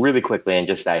just go really quickly and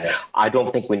just say, I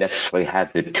don't think we necessarily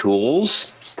have the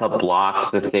tools to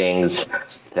block the things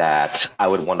that I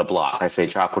would want to block. I say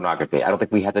child pornography. I don't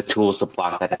think we have the tools to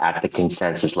block that at the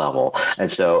consensus level.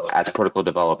 And so as protocol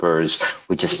developers,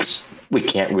 we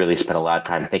can't really spend a lot of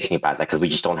time thinking about that because we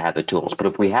just don't have the tools. But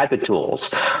if we had the tools,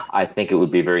 I think it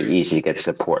would be very easy to get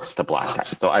support to block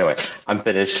that. So anyway, I'm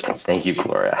finished. Thank you,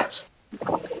 Gloria.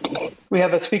 We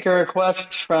have a speaker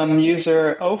request from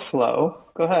user Oflow.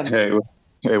 Go ahead.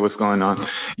 Hey, what's going on?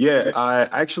 Yeah, I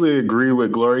actually agree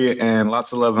with Gloria, and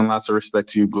lots of love and lots of respect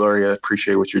to you, Gloria.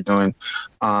 Appreciate what you're doing.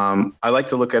 I like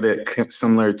to look at it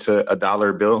similar to a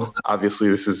dollar bill. Obviously,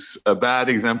 this is a bad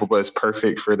example, but it's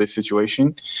perfect for this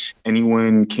situation.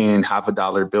 Anyone can have a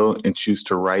dollar bill and choose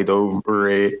to write over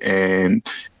it and,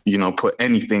 you know, put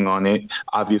anything on it.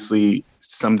 Obviously,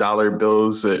 some dollar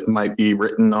bills it might be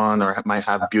written on or might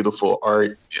have beautiful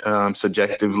art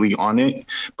subjectively on it,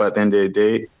 but at the end of the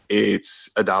day, it's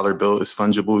a dollar bill. It's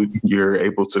fungible. You're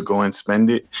able to go and spend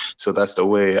it. So that's the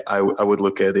way I would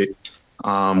look at it.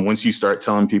 Once you start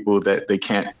telling people that they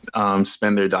can't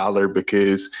spend their dollar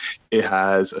because it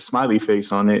has a smiley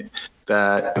face on it,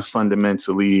 that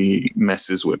fundamentally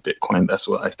messes with Bitcoin. That's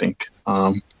what I think.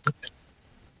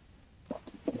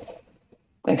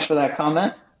 Thanks for that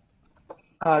comment.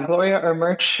 Gloria or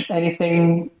Merch,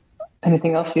 anything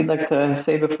else you'd like to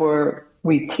say before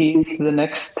we tease the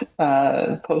next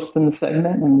post in the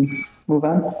segment and move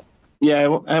on?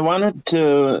 Yeah, I wanted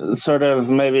to sort of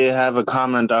maybe have a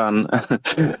comment on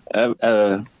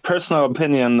a personal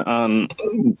opinion on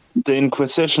the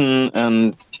Inquisition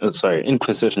and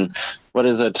Inquisition. What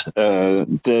is it?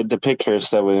 The pictures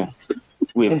that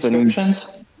we've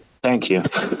inscriptions. Been. Thank you.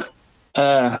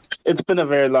 It's been a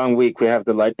very long week. We have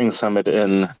the Lightning Summit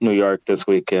in New York this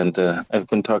weekend. I've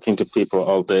been talking to people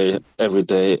all day, every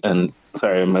day, and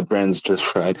sorry, my brain's just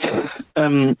fried.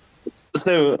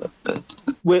 So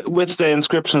with the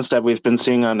inscriptions that we've been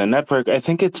seeing on the network, I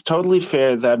think it's totally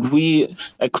fair that we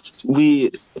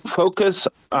focus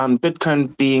on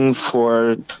Bitcoin being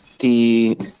for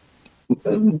the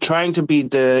trying to be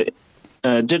the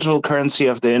digital currency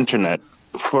of the internet,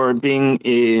 for being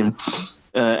a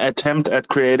attempt at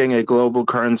creating a global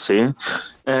currency.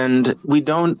 And we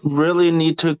don't really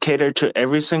need to cater to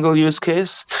every single use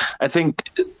case. I think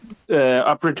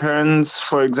up returns,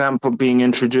 for example, being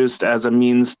introduced as a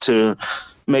means to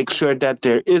make sure that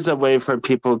there is a way for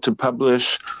people to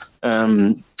publish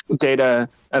data,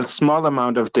 a small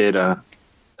amount of data,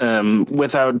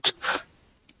 without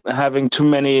having too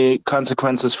many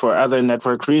consequences for other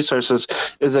network resources,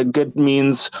 is a good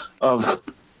means of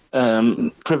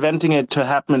preventing it to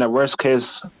happen in a worst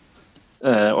case,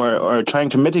 or trying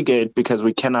to mitigate, because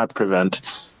we cannot prevent.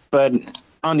 But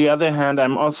on the other hand,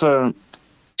 I'm also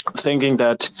thinking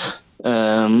that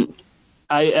I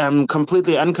am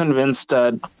completely unconvinced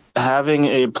that having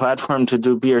a platform to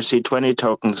do BRC20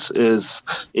 tokens is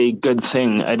a good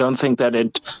thing. I don't think that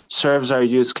it serves our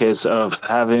use case of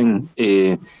having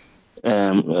a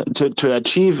to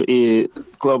achieve a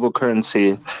global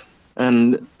currency.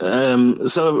 And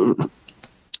so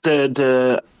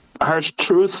the harsh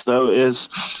truth, though, is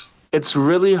it's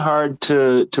really hard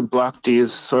to block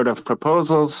these sort of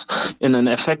proposals in an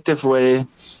effective way,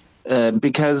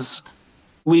 because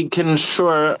we can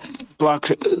sure block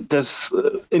this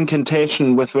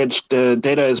incantation with which the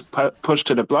data is pushed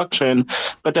to the blockchain,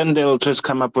 but then they'll just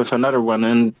come up with another one,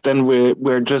 and then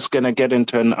we're just going to get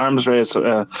into an arms race,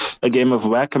 a game of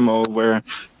whack-a-mole, where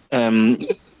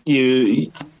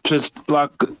you just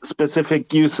block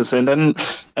specific uses, and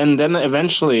then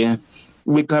eventually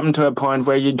we come to a point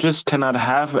where you just cannot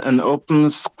have an open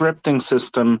scripting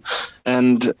system,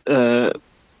 and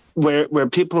where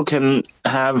people can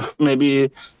have maybe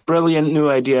brilliant new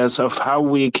ideas of how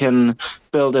we can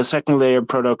build a second layer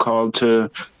protocol to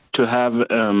have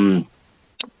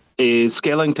a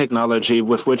scaling technology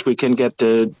with which we can get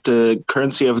the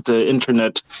currency of the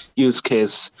internet use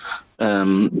case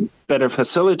better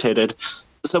facilitated.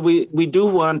 So we do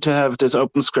want to have this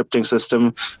open scripting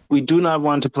system. We do not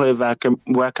want to play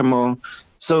whack-a-mole.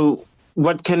 So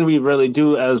what can we really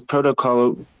do as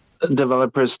protocol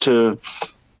developers to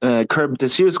curb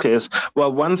this use case?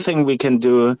 Well, one thing we can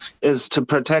do is to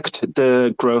protect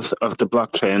the growth of the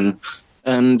blockchain,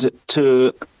 and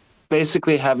to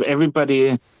basically have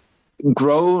everybody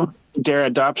grow their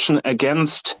adoption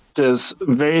against this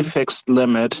very fixed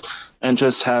limit, and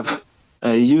just have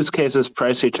use cases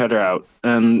price each other out.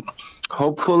 And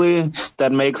hopefully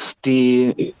that makes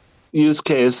the use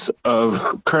case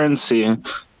of currency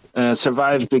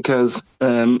survive, because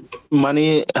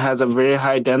money has a very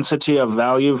high density of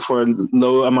value for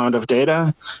low amount of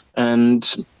data,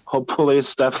 and hopefully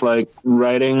stuff like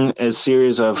writing a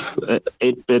series of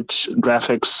 8-bit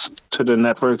graphics to the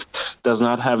network does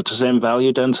not have the same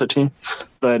value density.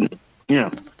 But yeah,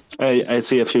 I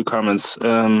see a few comments.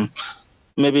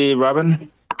 Maybe Robin?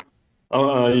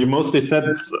 You mostly said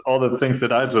all the things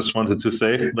that I just wanted to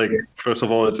say. Like, first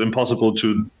of all, it's impossible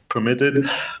to permit it.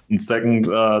 And second,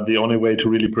 the only way to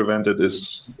really prevent it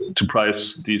is to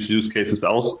price these use cases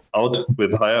out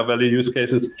with higher value use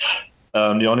cases.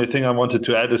 The only thing I wanted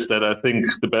to add is that I think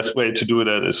the best way to do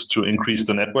that is to increase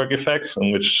the network effects,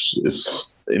 and which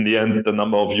is in the end the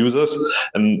number of users.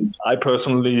 And I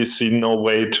personally see no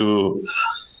way to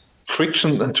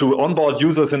onboard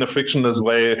users in a frictionless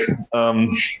way,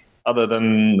 other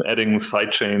than adding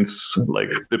side chains like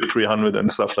BIP300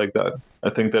 and stuff like that. I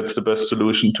think that's the best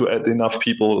solution, to add enough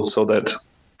people so that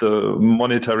the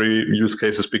monetary use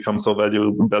cases become so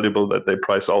valuable that they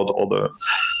price out all the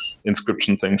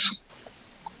inscription things.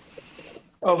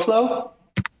 Flo?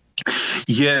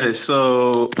 Yeah,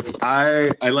 so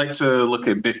I like to look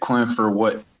at Bitcoin for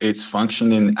what it's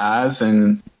functioning as,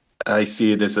 and I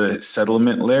see it as a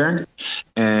settlement layer,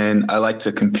 and I like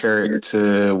to compare it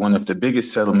to one of the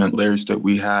biggest settlement layers that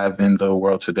we have in the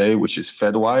world today, which is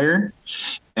Fedwire.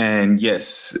 And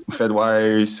yes,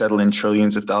 Fedwire is settling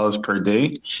trillions of dollars per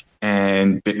day,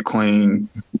 and Bitcoin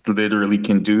literally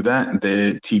can do that.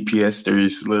 The TPS,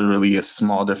 there's literally a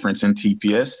small difference in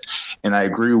TPS. And I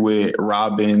agree with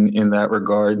Robin in that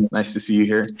regard. Nice to see you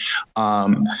here.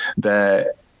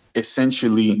 That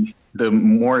essentially, the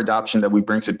more adoption that we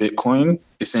bring to Bitcoin,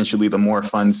 essentially the more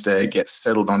funds that get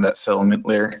settled on that settlement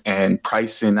layer, and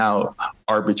pricing out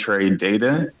arbitrary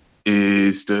data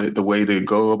is the way to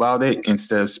go about it,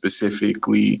 instead of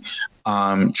specifically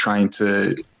trying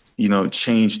to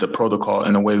change the protocol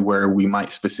in a way where we might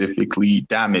specifically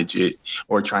damage it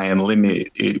or try and limit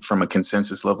it from a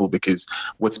consensus level, because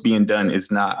what's being done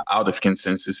is not out of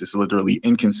consensus, it's literally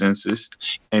in consensus.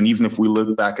 And even if we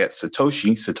look back at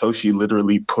Satoshi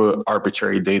literally put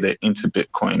arbitrary data into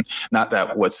Bitcoin. Not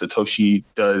that what Satoshi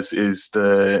does is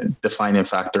the defining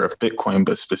factor of Bitcoin,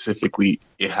 but specifically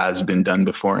it has been done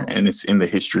before, and it's in the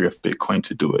history of Bitcoin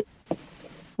to do it.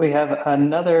 We have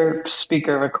another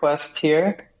speaker request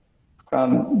here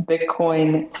from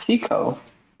Bitcoin Seco.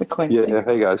 Yeah,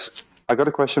 hey guys. I got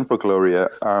a question for Gloria.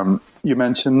 You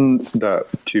mentioned that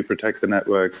to protect the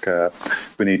network,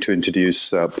 we need to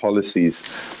introduce policies.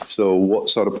 So what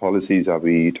sort of policies are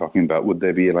we talking about? Would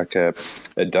there be like a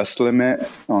dust limit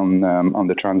on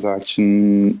the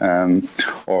transaction?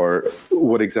 Or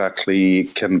what exactly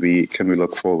can we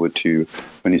look forward to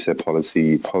when you say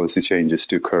policy changes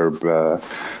to curb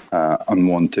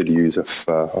unwanted use of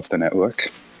the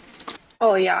network?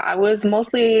 Oh, yeah. I was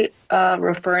mostly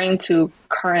referring to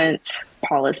current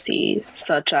policy,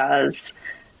 such as,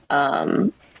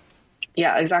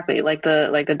 exactly, like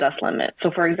the dust limit. So,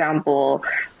 for example,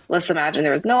 let's imagine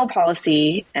there was no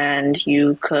policy and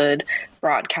you could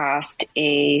broadcast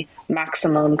a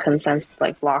maximum consensus,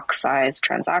 like block size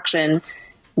transaction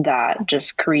that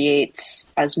just creates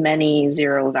as many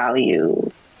zero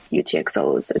value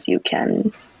UTXOs as you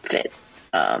can fit.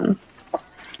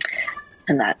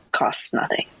 And that costs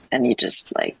nothing. And you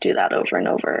just like do that over and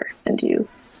over and you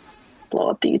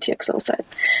blow up the UTXO set.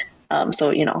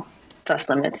 So, dust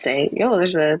limits say,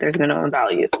 there's a minimum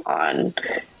value on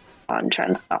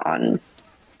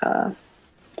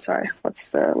what's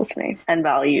the name? And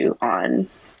value on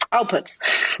outputs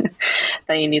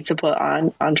that you need to put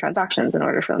on transactions in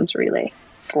order for them to relay,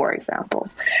 for example.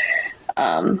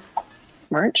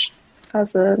 Merch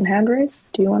has a hand raised.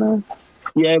 Do you want to?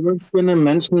 Yeah, I was going to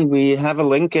mention we have a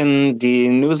link in the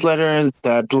newsletter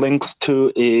that links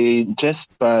to a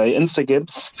gist by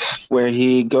Instagibbs where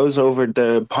he goes over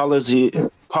the policy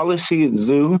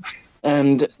zoo.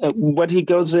 And what he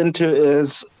goes into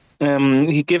is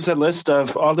he gives a list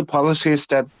of all the policies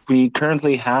that we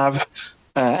currently have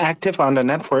active on the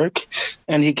network,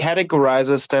 and he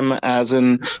categorizes them as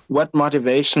in what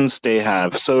motivations they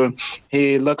have. So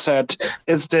he looks at,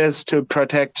 is this to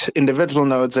protect individual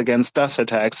nodes against DOS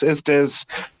attacks? Is this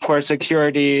for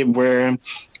security where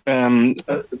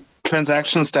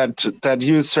transactions that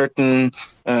use certain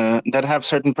that have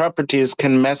certain properties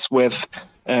can mess with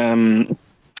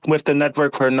the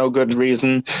network for no good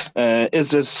reason?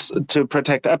 Is this to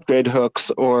protect upgrade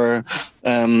hooks or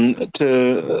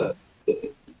to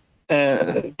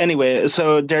anyway,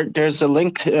 so there's a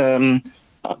link in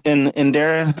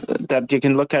there that you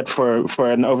can look at for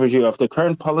an overview of the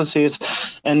current policies.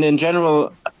 And in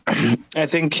general, I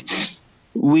think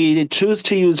we choose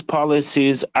to use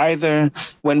policies either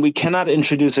when we cannot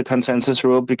introduce a consensus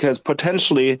rule, because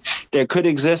potentially there could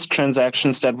exist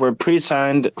transactions that were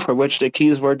pre-signed for which the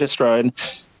keys were destroyed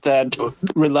that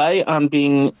rely on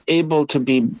being able to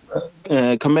be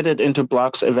committed into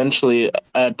blocks eventually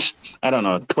at,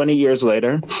 20 years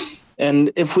later.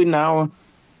 And if we now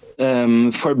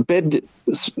forbid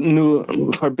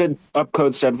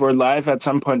opcodes that were live at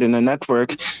some point in the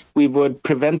network, we would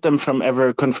prevent them from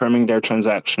ever confirming their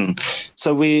transaction.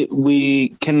 So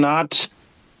we cannot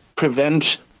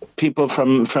prevent people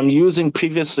from using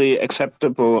previously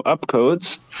acceptable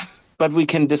opcodes, but we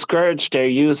can discourage their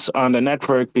use on the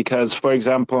network because, for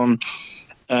example,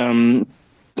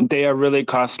 they are really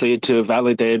costly to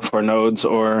validate for nodes,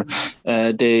 or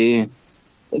they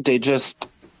just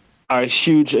are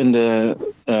huge in the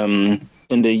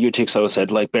UTXO set,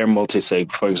 like bare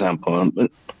multisig, for example.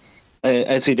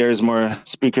 I see there's more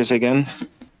speakers again.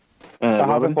 I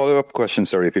have a follow-up question.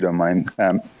 Sorry, if you don't mind.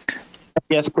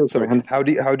 Yes, please. Sorry. How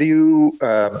do you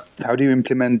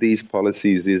implement these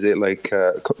policies? Is it like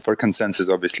for consensus?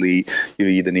 Obviously, you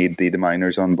either need the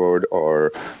miners on board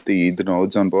or the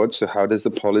nodes on board. So how does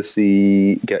the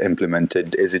policy get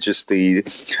implemented? Is it just the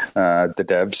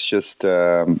devs just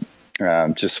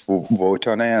vote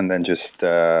on it and then just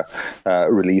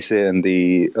release it in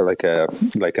the like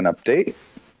an update?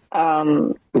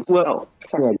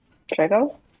 Sorry. Should I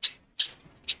go?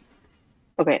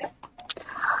 Okay.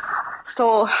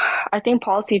 So I think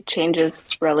policy changes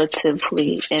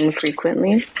relatively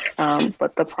infrequently,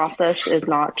 but the process is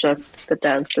not just the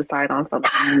devs decide on something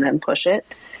and then push it.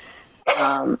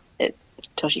 I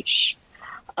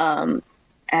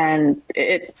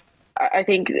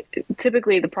think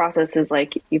typically the process is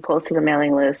like you post to the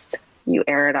mailing list, you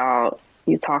air it out,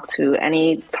 you talk to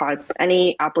any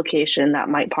application that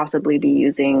might possibly be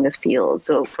using this field.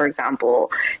 So for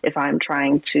example, if I'm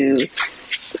trying to,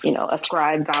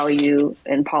 ascribe value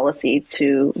in policy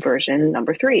to version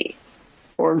number 3,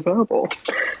 for example,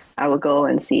 I would go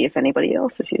and see if anybody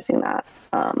else is using that.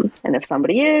 And if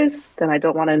somebody is, then I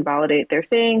don't want to invalidate their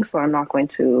thing, so I'm not going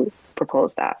to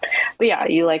propose that. But yeah,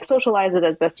 you like socialize it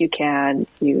as best you can,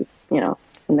 and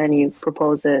then you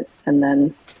propose it, and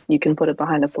then you can put it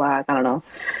behind a flag. I don't know.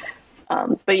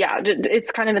 But yeah,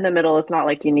 it's kind of in the middle. It's not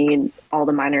like you need all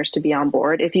the miners to be on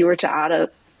board. If you were to add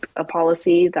a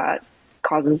policy that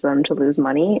causes them to lose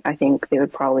money, I think they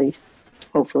would probably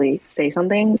hopefully say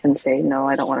something and say, no,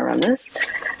 I don't want to run this.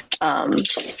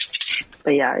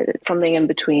 But yeah, it's something in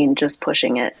between just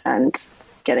pushing it and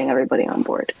getting everybody on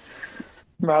board.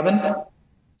 Robin?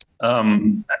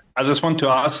 I just want to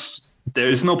ask, there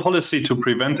is no policy to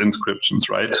prevent inscriptions,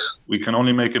 right? We can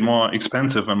only make it more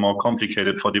expensive and more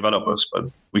complicated for developers, but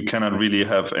we cannot really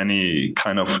have any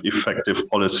kind of effective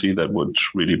policy that would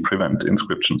really prevent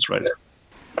inscriptions, right?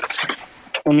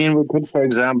 I mean, we could, for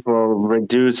example,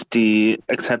 reduce the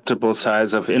acceptable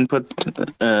size of input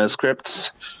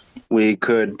scripts. We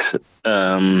could,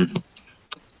 but,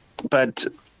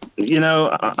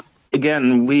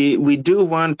 again, we do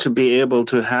want to be able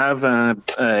to have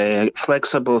a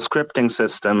flexible scripting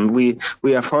system. We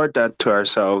afford that to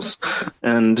ourselves.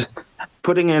 And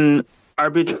putting in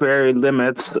arbitrary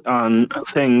limits on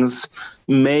things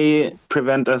may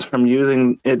prevent us from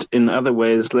using it in other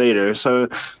ways later. So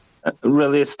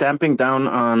really stamping down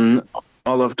on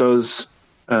all of those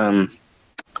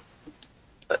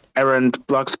errant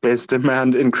block space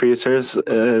demand increasers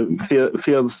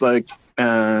feels like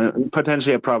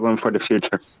potentially a problem for the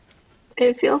future.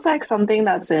 It feels like something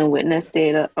that's in witness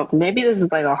data. Oh, maybe this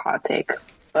is like a hot take,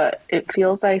 but it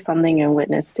feels like something in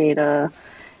witness data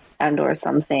and or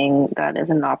something that is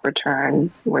a not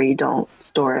return where you don't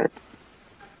store it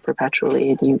perpetually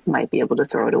and you might be able to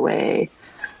throw it away.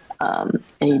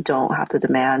 And you don't have to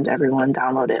demand everyone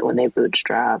download it when they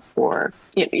bootstrap, or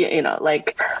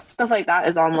like stuff like that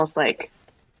is almost like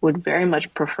would very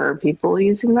much prefer people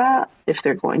using that if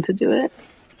they're going to do it.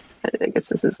 I guess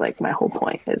this is like my whole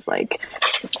point is like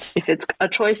if it's a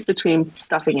choice between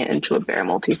stuffing it into a bare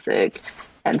multisig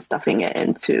and stuffing it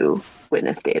into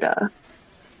witness data,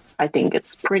 I think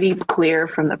it's pretty clear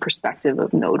from the perspective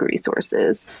of node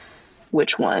resources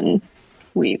which one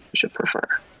we should prefer.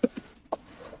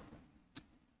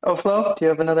 Flo, do you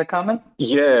have another comment?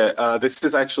 Yeah, this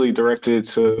is actually directed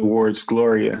towards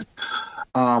Gloria.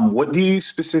 What do you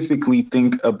specifically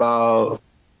think about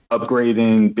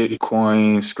upgrading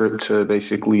Bitcoin script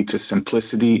to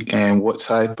simplicity, and what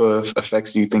type of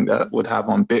effects do you think that would have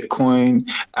on Bitcoin,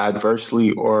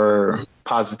 adversely or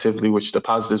positively, which the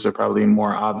positives are probably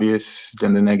more obvious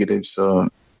than the negatives, so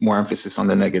more emphasis on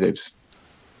the negatives?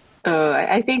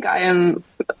 I think I am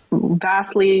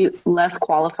vastly less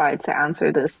qualified to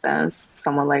answer this than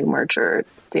someone like Merch or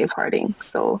Dave Harding.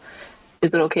 So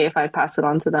is it okay if I pass it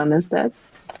on to them instead?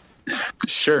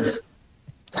 Sure.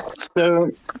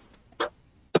 So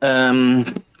I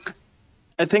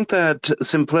think that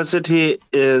simplicity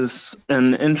is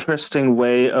an interesting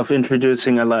way of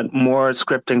introducing a lot more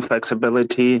scripting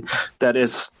flexibility that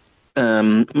is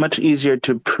much easier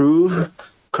to prove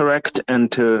correct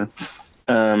and to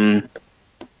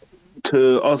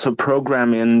also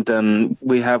program in than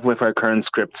we have with our current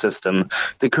script system.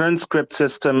 The current script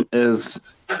system is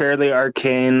fairly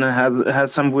arcane,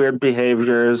 has some weird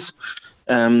behaviors.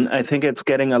 I think it's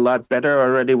getting a lot better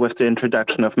already with the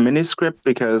introduction of Miniscript,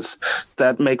 because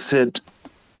that makes it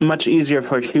much easier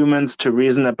for humans to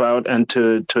reason about and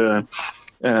to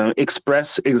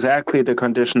express exactly the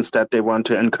conditions that they want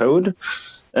to encode.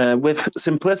 With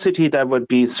simplicity, that would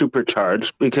be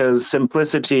supercharged, because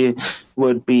simplicity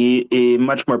would be a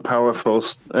much more powerful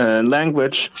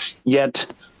language, yet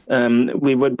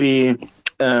we would be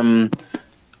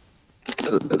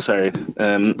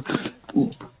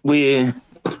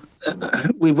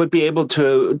we would be able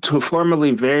to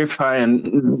formally verify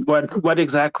and what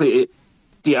exactly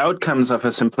the outcomes of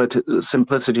a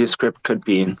simplicity script could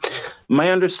be.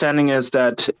 My understanding is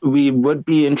that we would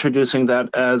be introducing that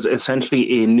as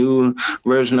essentially a new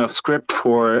version of script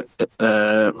for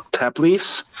tap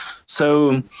leafs.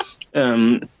 So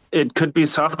it could be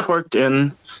soft forked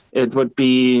in. It would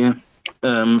be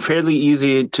fairly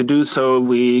easy to do so.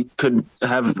 We could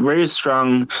have very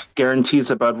strong guarantees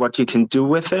about what you can do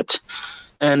with it.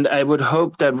 And I would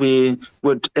hope that we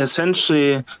would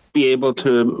essentially be able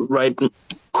to write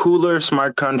cooler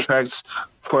smart contracts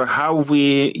for how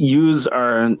we use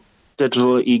our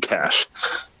digital eCash.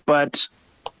 But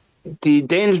the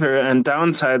danger and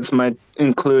downsides might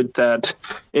include that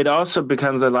it also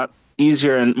becomes a lot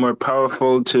easier and more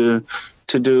powerful to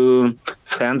do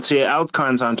fancy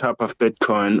altcoins on top of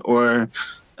Bitcoin, or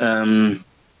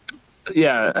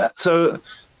so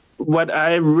what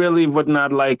I really would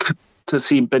not like to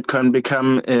see Bitcoin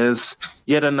become is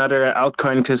yet another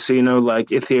altcoin casino like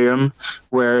Ethereum,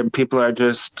 where people are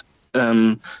just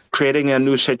creating a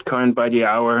new shitcoin by the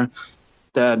hour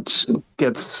that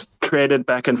gets traded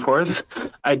back and forth.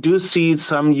 I do see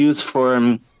some use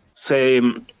for, say,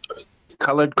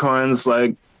 colored coins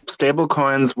like stable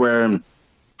coins, where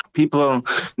people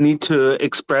need to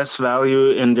express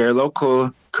value in their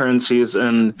local currencies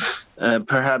and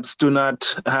perhaps do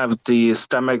not have the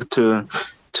stomach to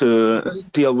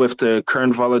deal with the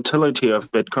current volatility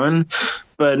of Bitcoin.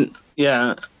 But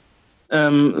yeah,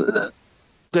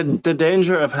 the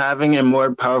danger of having a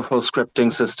more powerful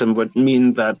scripting system would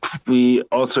mean that we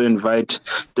also invite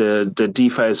the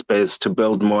DeFi space to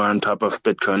build more on top of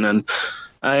Bitcoin. And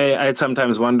I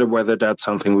sometimes wonder whether that's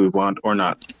something we want or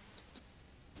not.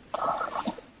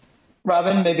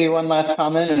 Robin, maybe one last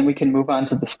comment and we can move on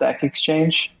to the Stack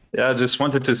Exchange. Yeah, I just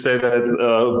wanted to say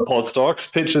that Paul Stork's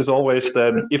pitch is always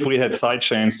that if we had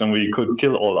sidechains, then we could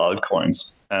kill all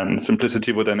altcoins. And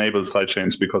simplicity would enable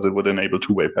sidechains because it would enable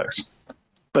two-way pairs.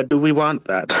 But do we want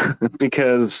that?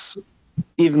 Because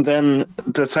even then,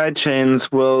 the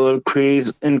sidechains will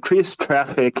increase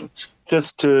traffic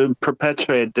just to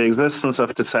perpetuate the existence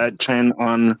of the sidechain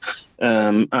on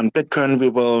Bitcoin. We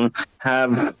will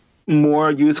have more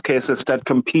use cases that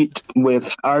compete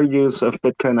with our use of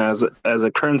Bitcoin as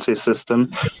a currency system.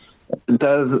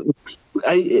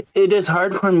 It is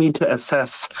hard for me to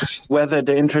assess whether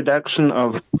the introduction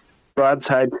of broad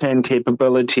sidechain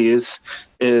capabilities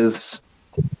is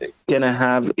going to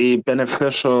have a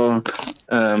beneficial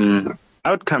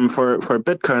outcome for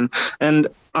Bitcoin. And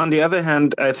on the other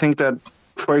hand, I think that,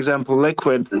 for example,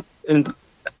 Liquid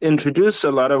introduced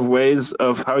a lot of ways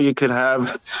of how you could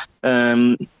have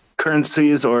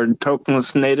currencies or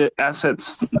tokens, native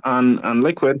assets on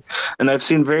Liquid, and I've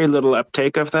seen very little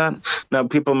uptake of that. Now,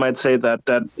 people might say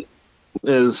that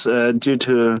is due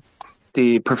to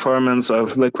the performance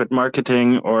of Liquid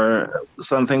marketing or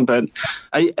something, but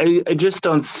I just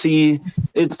don't see,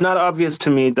 it's not obvious to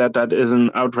me that is an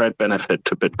outright benefit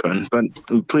to Bitcoin, but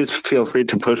please feel free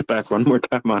to push back one more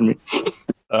time on me.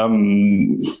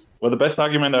 Well, the best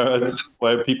argument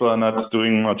why people are not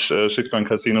doing much shitcoin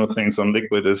casino things on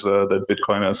Liquid is that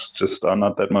Bitcoiners just are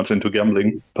not that much into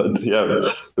gambling. But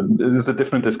yeah, this is a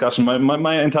different discussion.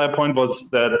 My entire point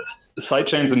was that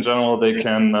sidechains in general, they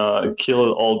can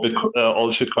kill all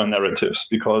shitcoin narratives,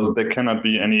 because there cannot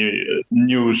be any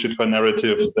new shitcoin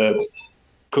narrative that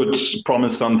could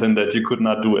promise something that you could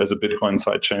not do as a Bitcoin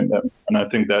sidechain. And I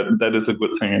think that is a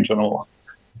good thing in general.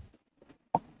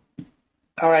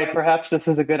 All right, perhaps this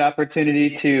is a good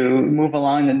opportunity to move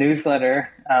along the newsletter.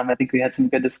 I think we had some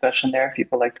good discussion there.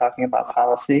 People like talking about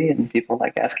policy and people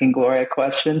like asking Gloria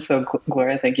questions. So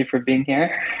Gloria, thank you for being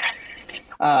here.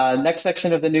 Next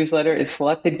section of the newsletter is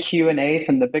selected Q&A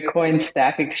from the Bitcoin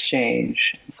Stack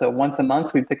Exchange. So once a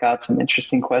month, we pick out some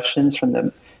interesting questions from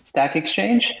the Stack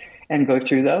Exchange and go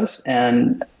through those.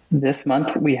 And this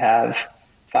month we have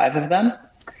 5 of them.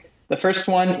 The first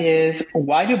one is,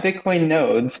 why do Bitcoin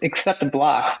nodes accept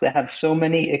blocks that have so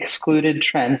many excluded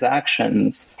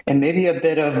transactions? And maybe a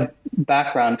bit of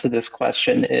background to this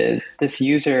question is this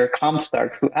user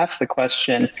Comstark who asked the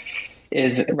question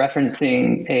is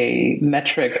referencing a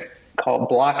metric called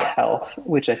block health,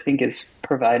 which I think is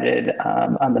provided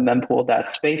on the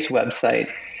mempool.space website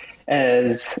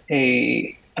as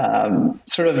a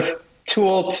sort of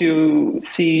tool to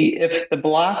see if the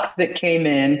block that came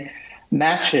in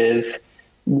matches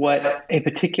what a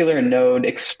particular node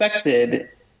expected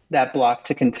that block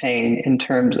to contain in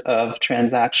terms of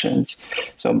transactions.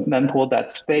 So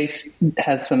mempool.space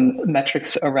has some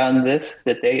metrics around this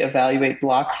that they evaluate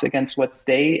blocks against what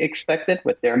they expected,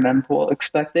 what their mempool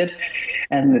expected.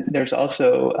 And there's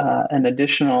also an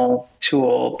additional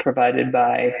tool provided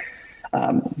by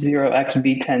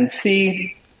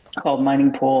 0xB10C called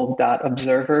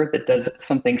miningpool.observer that does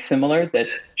something similar, that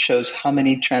shows how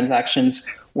many transactions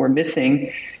were missing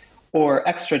or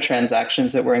extra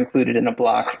transactions that were included in a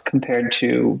block compared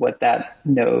to what that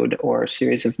node or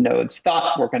series of nodes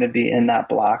thought were going to be in that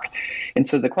block. And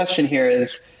so the question here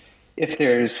is, if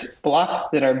there's blocks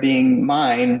that are being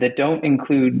mined that don't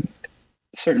include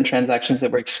certain transactions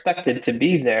that were expected to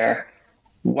be there,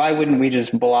 why wouldn't we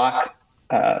just block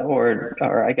or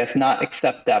I guess not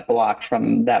accept that block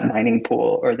from that mining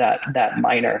pool or that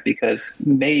miner, because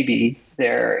maybe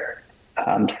they're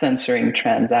censoring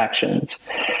transactions.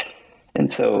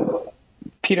 And so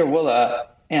Peter Willa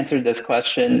answered this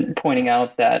question, pointing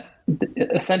out that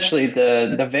essentially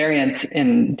the variance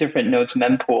in different nodes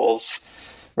mempools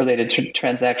related to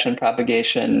transaction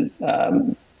propagation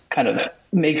kind of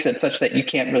makes it such that you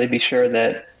can't really be sure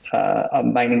that a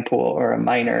mining pool or a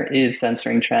miner is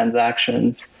censoring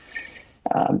transactions.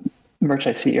 Murch,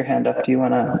 I see your hand up. Do you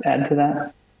want to add to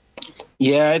that?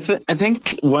 Yeah, I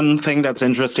think one thing that's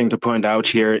interesting to point out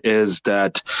here is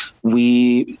that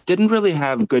we didn't really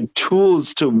have good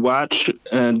tools to watch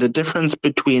the difference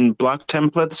between block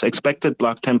templates, expected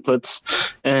block templates,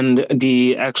 and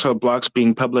the actual blocks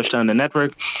being published on the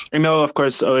network. I know, of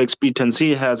course,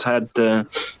 OXB10C has had the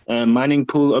mining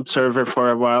pool observer for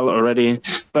a while already,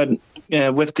 but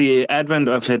with the advent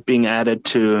of it being added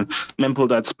to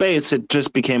mempool.space, it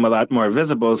just became a lot more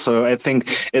visible. So I think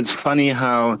it's funny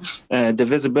how the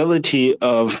visibility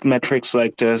of metrics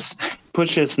like this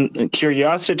pushes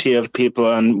curiosity of people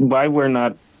on why we're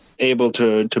not able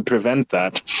to prevent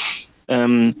that.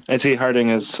 I see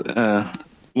Harding is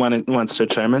wants to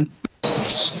chime in.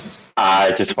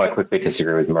 I just want to quickly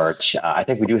disagree with Murch. I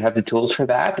think we do have the tools for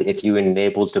that. If you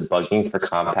enable debugging for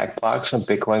compact blocks on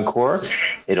Bitcoin Core,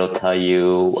 it'll tell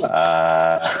you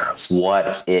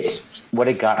what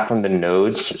it got from the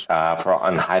nodes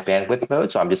on high bandwidth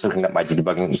nodes. So I'm just looking at my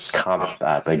debugging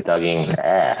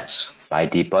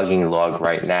log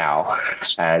right now.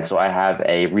 And so I have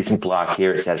a recent block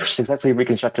here. It says successfully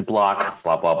reconstructed block,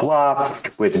 blah, blah, blah,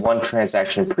 with one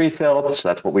transaction pre-filled. So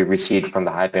that's what we received from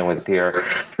the high bandwidth peer.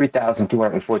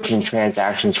 3,214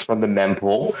 transactions from the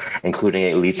mempool, including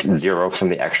at least 0 from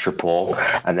the extra pool,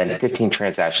 and then 15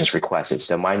 transactions requested.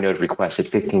 So my node requested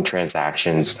 15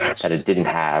 transactions that it didn't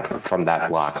have from that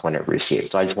block when it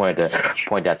received. So I just wanted to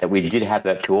point out that we did have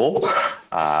that tool,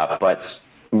 but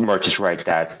Murch is right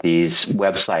that these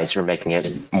websites are making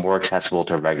it more accessible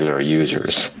to regular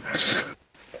users.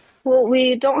 Well,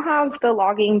 we don't have the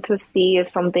logging to see if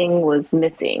something was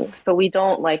missing. So we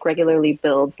don't regularly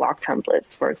build block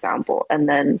templates, for example, and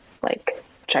then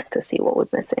check to see what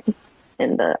was missing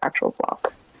in the actual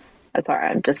block. Sorry,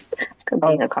 I'm just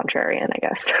being a contrarian, I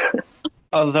guess.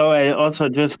 Although I also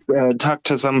just talked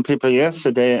to some people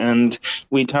yesterday, and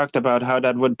we talked about how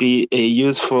that would be a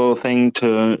useful thing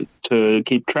to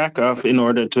keep track of in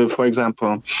order to, for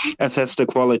example, assess the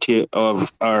quality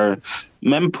of our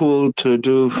mempool to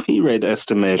do fee rate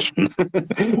estimation.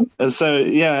 So,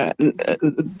 yeah.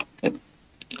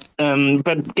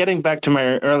 But getting back to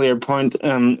my earlier point,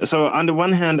 so on the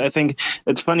one hand, I think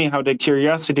it's funny how the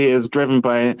curiosity is driven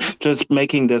by just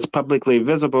making this publicly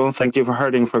visible. Thank you for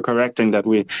Harding for correcting that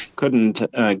we couldn't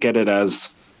get it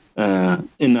as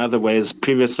in other ways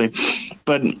previously.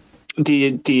 But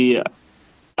the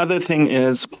other thing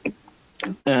is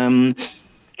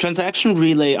transaction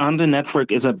relay on the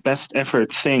network is a best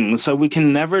effort thing. So we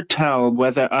can never tell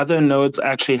whether other nodes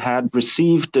actually had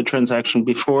received the transaction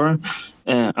before,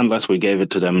 unless we gave it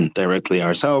to them directly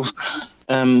ourselves.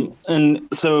 And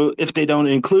so if they don't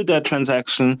include that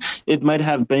transaction, it might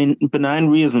have been benign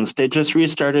reasons. They just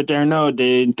restarted their node.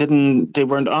 They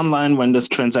weren't online when this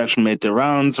transaction made the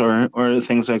rounds or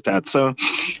things like that. So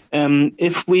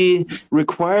if we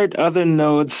required other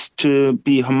nodes to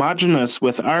be homogeneous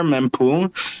with our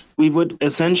mempool, we would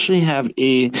essentially have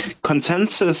a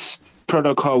consensus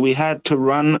protocol we had to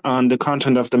run on the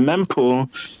content of the mempool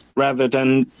rather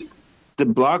than the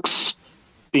blocks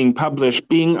being published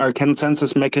being our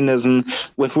consensus mechanism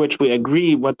with which we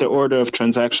agree what the order of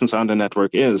transactions on the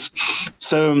network is.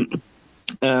 So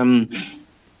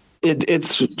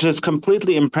it's just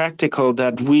completely impractical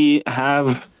that we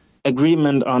have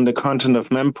agreement on the content of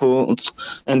mempools,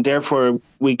 and therefore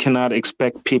we cannot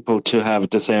expect people to have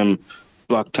the same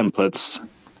block templates.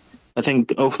 I think,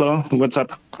 Oflo, what's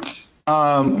up?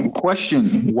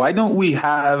 Question: why don't we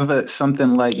have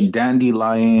something like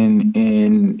Dandelion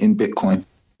in Bitcoin?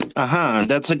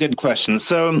 That's a good question.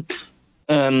 So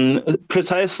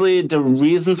precisely the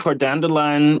reason for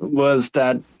Dandelion was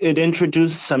that it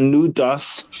introduced some new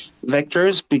DOS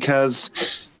vectors, because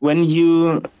when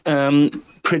you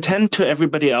pretend to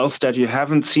everybody else that you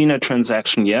haven't seen a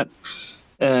transaction yet,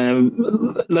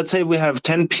 let's say we have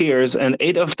 10 peers and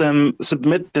 8 of them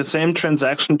submit the same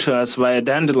transaction to us via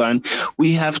Dandelion,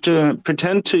 we have to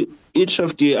pretend to each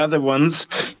of the other ones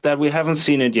that we haven't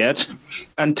seen it yet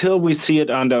until we see it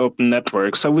on the open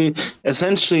network. So we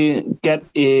essentially get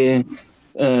a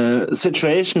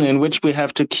situation in which we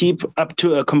have to keep up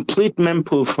to a complete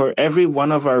mempool for every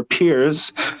one of our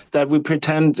peers that we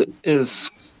pretend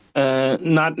is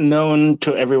not known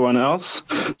to everyone else.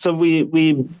 So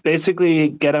we basically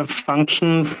get a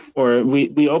function, or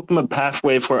we open a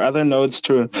pathway for other nodes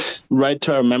to write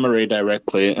to our memory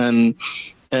directly. And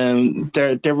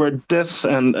there were this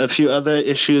and a few other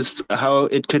issues, how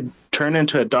it could turn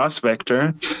into a DOS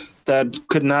vector that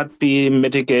could not be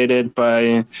mitigated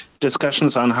by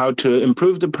discussions on how to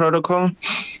improve the protocol.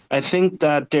 I think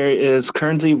that there is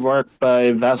currently work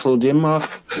by Vasil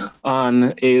Dimov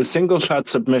on a single-shot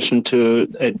submission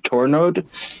to a Tor node.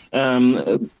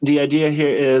 The idea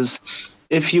here is,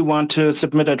 if you want to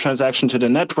submit a transaction to the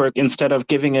network, instead of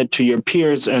giving it to your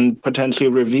peers and potentially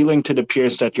revealing to the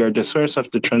peers that you're the source of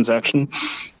the transaction,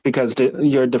 because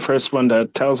you're the first one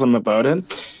that tells them about it,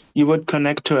 you would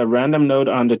connect to a random node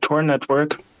on the Tor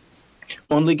network,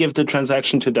 only give the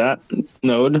transaction to that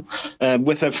node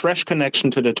with a fresh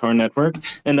connection to the Tor network,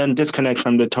 and then disconnect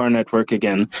from the Tor network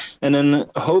again. And then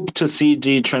hope to see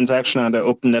the transaction on the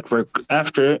open network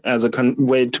after as a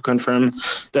way to confirm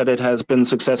that it has been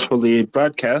successfully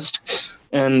broadcast.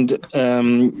 And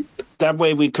that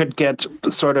way we could get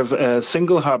sort of a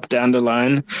single hop down the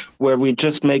line where we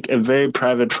just make a very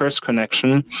private first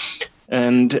connection.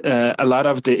 And a lot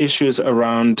of the issues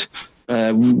around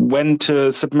when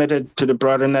to submit it to the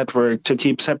broader network, to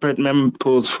keep separate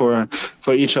mempools for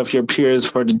each of your peers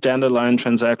for the down-the-line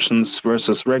transactions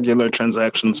versus regular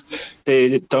transactions,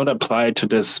 they don't apply to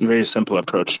this very simple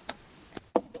approach.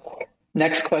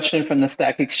 Next question from the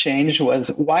Stack Exchange was,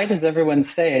 why does everyone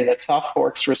say that soft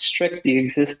forks restrict the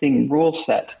existing rule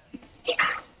set?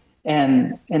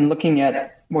 And in looking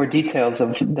at more details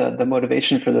of the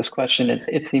motivation for this question,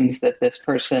 it seems that this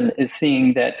person is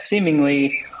seeing that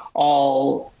seemingly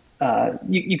all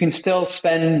you can still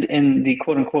spend in the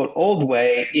quote unquote old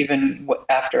way even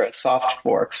after a soft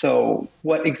fork. So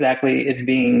what exactly is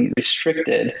being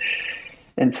restricted?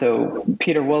 And so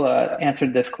Peter Willa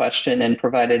answered this question and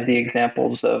provided the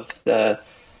examples of the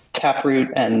taproot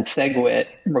and SegWit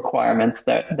requirements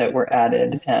that were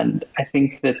added. And I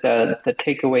think that the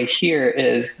takeaway here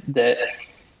is that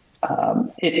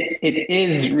it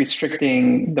is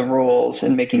restricting the rules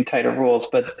and making tighter rules,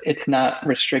 but it's not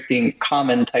restricting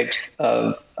common types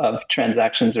of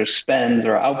transactions or spends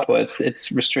or outputs.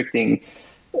 It's restricting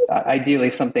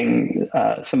ideally something,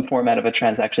 some format of a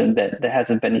transaction that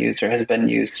hasn't been used or has been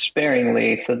used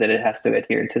sparingly so that it has to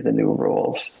adhere to the new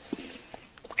rules.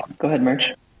 Go ahead,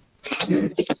 Merch.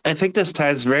 I think this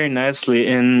ties very nicely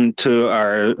into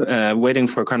our Waiting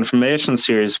for Confirmation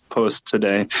series post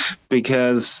today,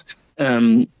 because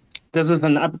this is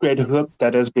an upgrade hook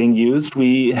that is being used.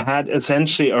 We had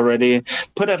essentially already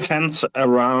put a fence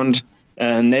around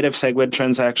native SegWit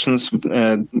transactions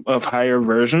of higher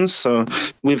versions. So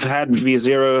we've had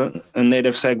v0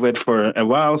 native SegWit for a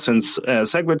while since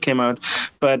SegWit came out,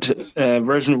 but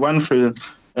version 1 through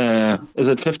is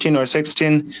it 15 or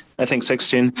 16? I think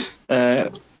 16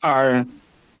 are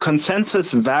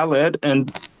consensus valid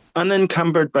and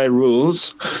unencumbered by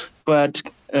rules, but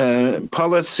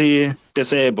policy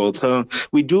disabled. So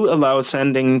we do allow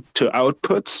sending to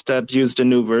outputs that use the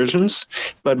new versions,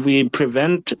 but we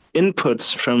prevent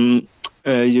inputs from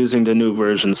using the new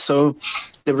versions. So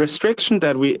the restriction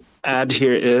that we add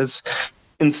here is,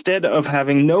 instead of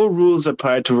having no rules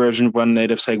applied to version 1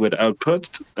 native SegWit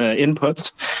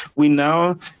inputs, we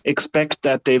now expect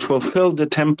that they fulfill the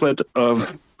template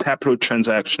of taproot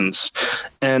transactions.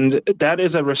 And that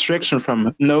is a restriction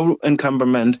from no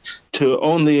encumberment to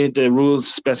only the rules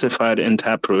specified in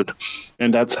taproot.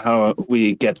 And that's how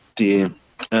we get the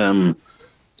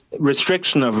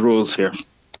restriction of rules here.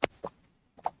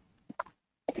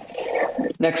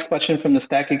 Next question from the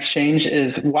Stack Exchange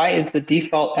is, why is the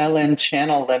default LN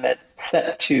channel limit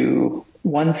set to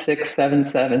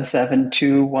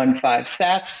 167772215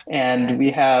 sats? And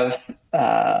we have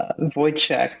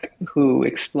Wojciech, who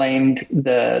explained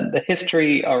the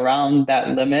history around that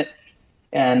limit,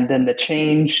 and then the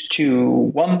change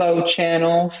to Wumbo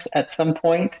channels at some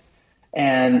point,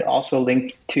 and also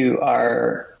linked to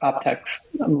our Optech's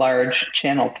large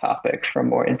channel topic for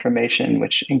more information,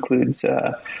 which includes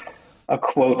a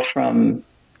quote from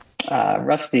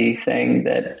Rusty saying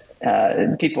that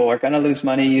people are going to lose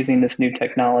money using this new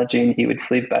technology, and he would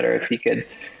sleep better if he could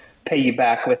pay you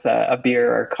back with a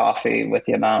beer or coffee with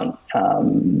the amount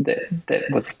that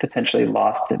was potentially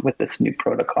lost with this new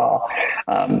protocol.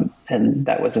 And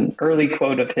that was an early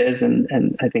quote of his,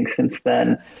 and I think since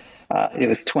then, it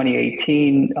was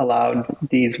 2018 allowed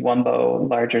these Wumbo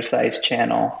larger size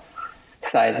channel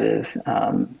sizes.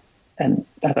 And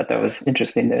I thought that was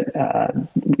interesting that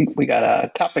we got a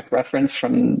topic reference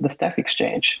from the Stack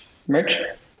Exchange. Merch?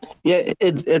 Yeah,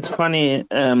 it's funny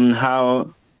how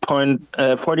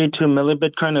 42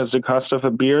 millibitcoin is the cost of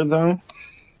a beer, though?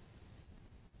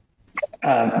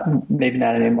 Maybe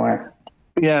not anymore.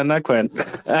 Yeah, not quite.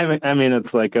 I mean,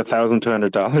 it's like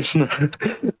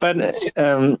 $1,200 but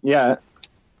yeah,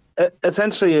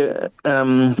 essentially,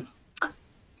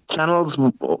 channels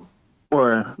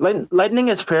or Lightning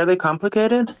is fairly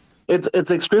complicated.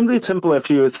 It's extremely simple if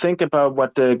you think about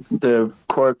what the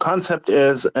core concept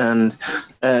is, and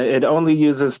it only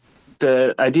uses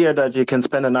the idea that you can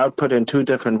spend an output in two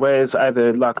different ways,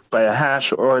 either locked by a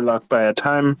hash or locked by a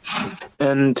time.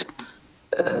 And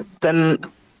then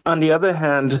on the other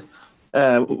hand,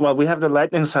 well, we have the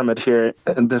Lightning Summit here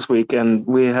this week, and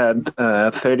we had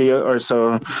 30 or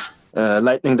so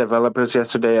Lightning developers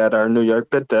yesterday at our New York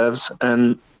BitDevs,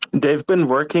 and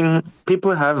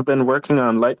people have been working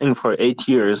on Lightning for 8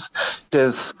 years.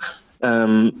 This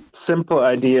simple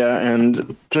idea,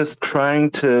 and just trying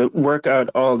to work out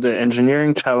all the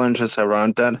engineering challenges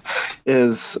around that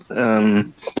is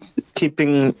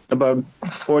keeping about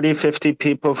 40, 50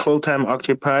 people full-time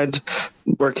occupied,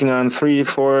 working on 3,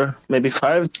 4, maybe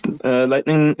 5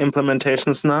 Lightning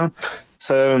implementations now.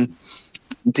 So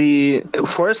the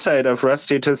foresight of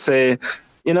Rusty to say,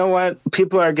 you know what,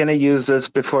 people are going to use this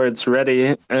before it's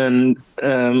ready, and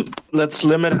let's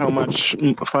limit how much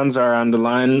funds are on the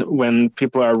line when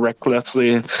people are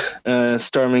recklessly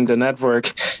storming the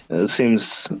network,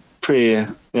 seems pretty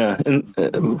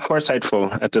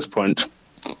foresightful at this point.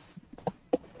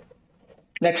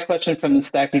 Next question from the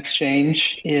Stack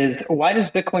Exchange is, why does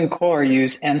Bitcoin Core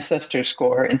use ancestor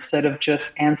score instead of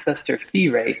just ancestor fee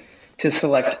rate to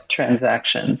select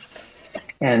transactions?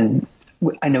 And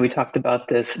I know we talked about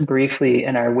this briefly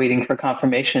in our Waiting for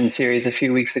Confirmation series a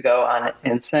few weeks ago on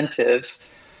incentives.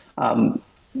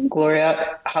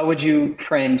 Gloria, how would you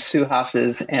frame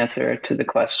Suhas's answer to the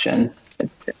question?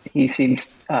 He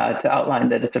seems to outline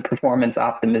that it's a performance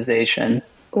optimization.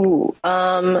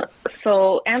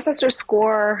 So ancestor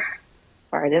score,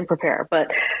 sorry, I didn't prepare,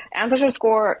 but ancestor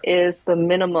score is the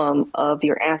minimum of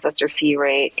your ancestor fee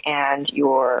rate and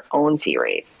your own fee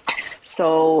rate.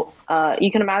 So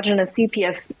you can imagine a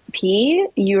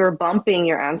CPFP, you're bumping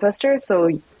your ancestor, so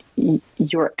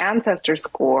your ancestor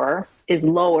score is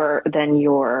lower than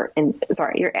your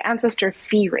ancestor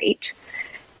fee rate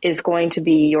is going to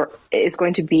be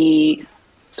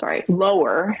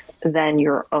lower than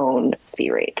your own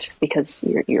fee rate because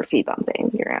you're fee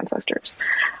bumping your ancestors.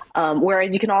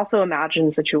 Whereas you can also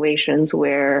imagine situations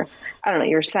where, I don't know,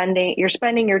 you're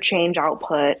spending your change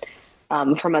output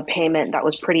from a payment that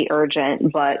was pretty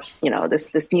urgent, but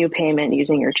this new payment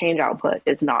using your change output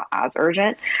is not as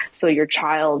urgent. So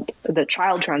the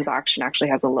child transaction actually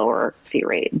has a lower fee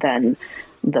rate than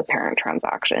the parent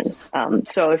transaction.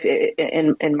 So if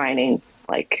in mining,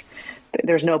 like,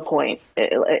 there's no point.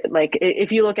 Like,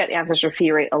 if you look at ancestor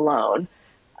fee rate alone,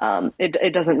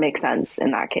 it doesn't make sense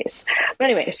in that case. But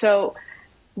anyway, so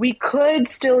we could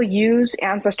still use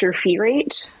ancestor fee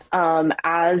rate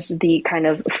as the kind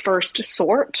of first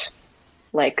sort,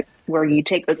 like where you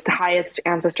take the highest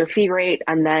ancestor fee rate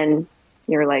and then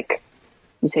you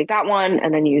take that one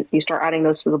and then you start adding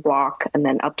those to the block and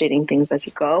then updating things as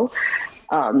you go.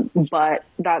 But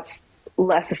that's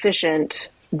less efficient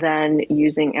than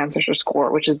using ancestor score,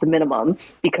 which is the minimum,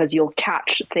 because you'll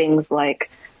catch things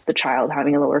like the child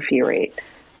having a lower fee rate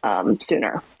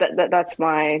sooner. That's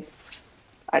my...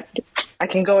 I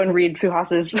can go and read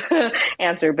Suhas's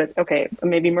answer, but okay,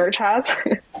 maybe Merge has.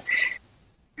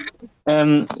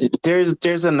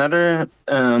 There's another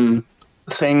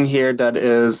thing here that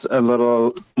is a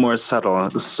little more subtle.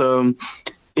 So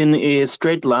in a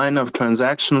straight line of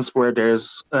transactions where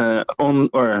there's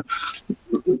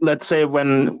let's say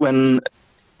when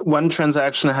one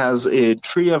transaction has a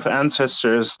tree of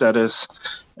ancestors that is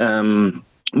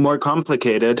more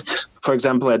complicated, for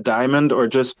example, a diamond, or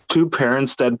just two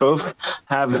parents that both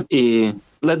have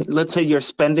let's say you're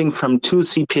spending from two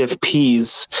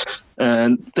CPFPs,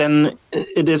 then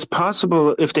it is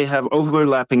possible, if they have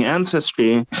overlapping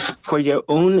ancestry, for your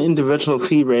own individual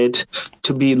fee rate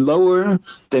to be lower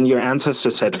than your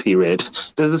ancestor set fee rate.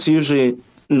 This is usually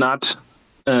not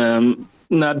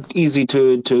easy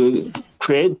to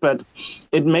create, but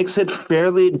it makes it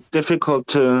fairly difficult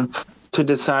to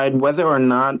decide whether or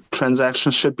not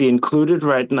transactions should be included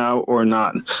right now or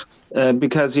not,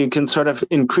 because you can sort of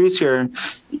increase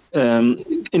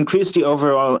the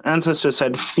overall ancestor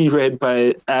set fee rate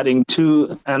by adding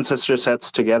two ancestor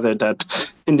sets together that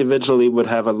individually would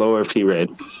have a lower fee rate.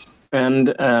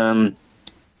 And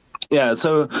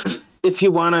so if you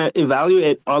want to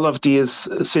evaluate all of these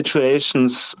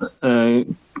situations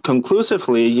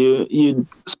conclusively, you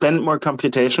spend more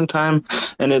computation time,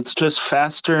 and it's just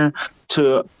faster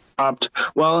to opt.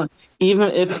 Well,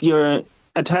 even if you're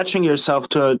attaching yourself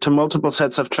to multiple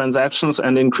sets of transactions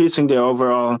and increasing the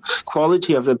overall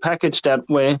quality of the package that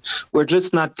way, we're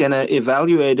just not going to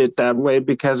evaluate it that way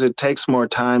because it takes more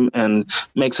time and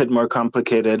makes it more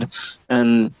complicated.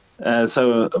 And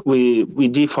so we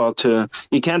default to,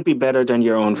 you can't be better than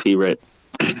your own fee rate.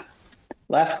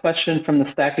 Last question from the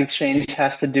Stack Exchange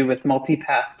has to do with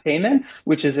multipath payments,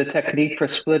 which is a technique for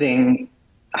splitting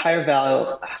higher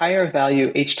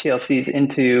value HTLCs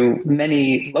into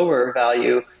many lower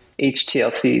value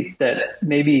HTLCs that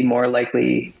may be more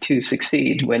likely to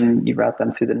succeed when you route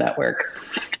them through the network.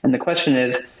 And the question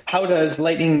is, how does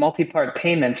Lightning multi-part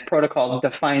payments protocol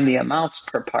define the amounts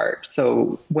per part?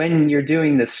 So when you're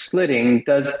doing this splitting,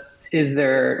 is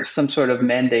there some sort of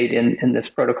mandate in this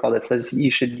protocol that says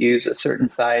you should use a certain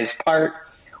size part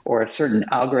or a certain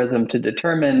algorithm to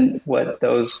determine what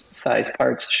those size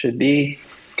parts should be?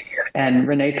 And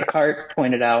René Picard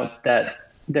pointed out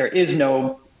that there is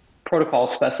no protocol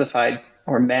specified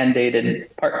or mandated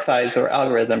part size or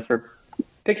algorithm for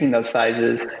picking those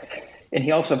sizes. And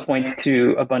he also points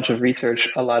to a bunch of research,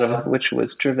 a lot of which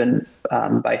was driven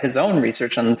by his own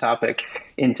research on the topic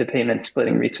into payment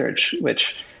splitting research,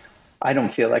 which I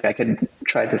don't feel like I could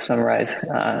try to summarize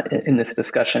in this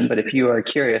discussion. But if you are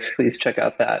curious, please check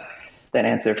out that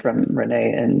answer from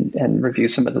René and review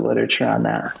some of the literature on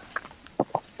that.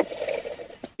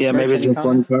 Yeah, maybe just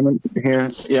one comment here.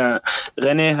 Yeah,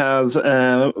 René has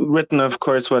written, of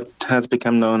course, what has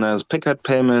become known as Picard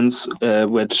payments,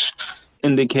 which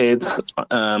indicates,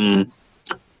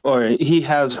 or he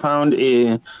has found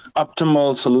a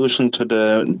optimal solution to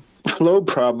the flow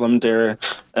problem there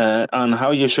on how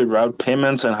you should route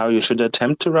payments and how you should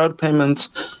attempt to route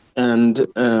payments. And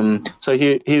so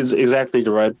he's exactly the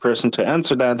right person to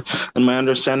answer that. And my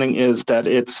understanding is that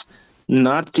it's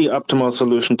not the optimal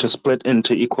solution to split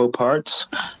into equal parts.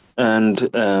 And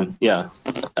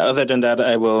other than that,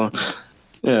 I will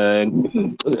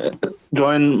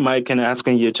join Mike in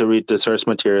asking you to read the source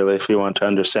material if you want to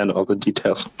understand all the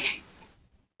details.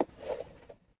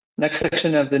 Next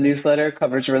section of the newsletter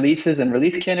covers releases and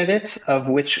release candidates, of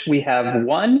which we have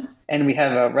one, and we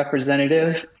have a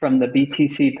representative from the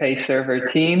BTC Pay Server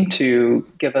team to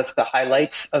give us the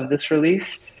highlights of this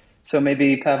release. So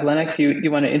maybe, Pavlenix,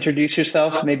 you want to introduce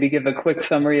yourself, maybe give a quick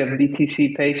summary of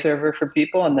BTC Pay Server for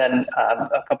people, and then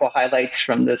a couple highlights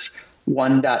from this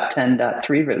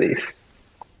 1.10.3 release.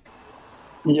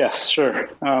 Yes, sure.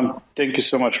 Thank you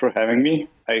so much for having me.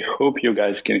 I hope you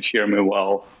guys can hear me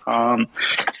well. I'm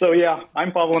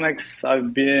Pavlenix.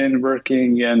 I've been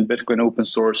working in Bitcoin open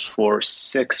source for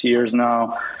 6 years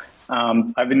now.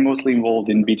 I've been mostly involved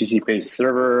in BTC Pay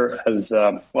Server as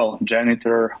a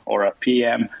janitor or a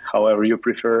PM, however you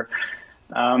prefer.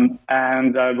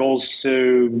 And I've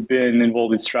also been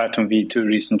involved with Stratum V2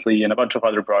 recently and a bunch of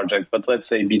other projects, but let's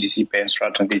say BTC Pay and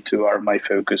Stratum V2 are my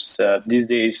focus these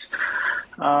days.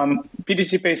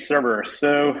 BTC Pay Server.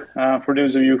 So for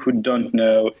those of you who don't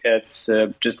know, it's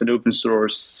just an open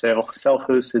source,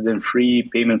 self-hosted and free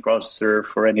payment processor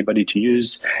for anybody to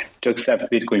use to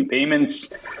accept Bitcoin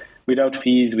payments without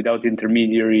fees, without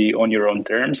intermediary, on your own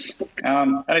terms.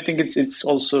 And I think it's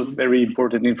also a very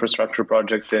important infrastructure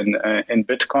project in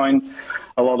Bitcoin.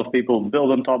 A lot of people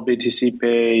build on top of BTC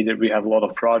Pay. We have a lot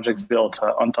of projects built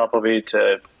on top of it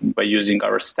by using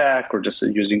our stack or just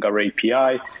using our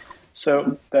API.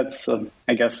 So that's,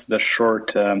 I guess, the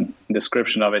short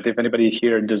description of it. If anybody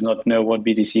here does not know what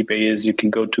BTC Pay is, you can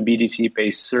go to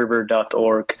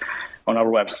btcpayserver.org on our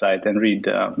website and read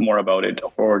more about it,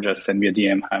 or just send me a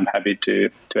DM. I'm happy to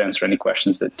answer any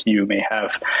questions that you may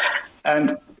have.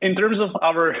 And in terms of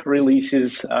our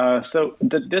releases, so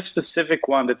this specific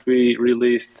one that we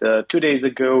released 2 days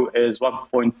ago is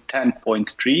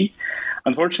 1.10.3.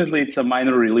 Unfortunately, it's a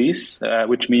minor release,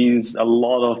 which means a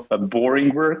lot of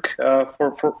boring work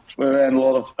and a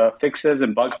lot of fixes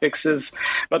and bug fixes.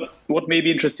 But what may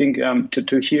be interesting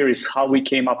to hear is how we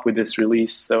came up with this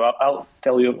release. So I'll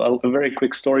tell you a very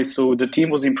quick story. So the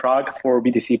team was in Prague for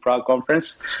BTC Prague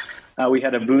conference. We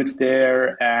had a booth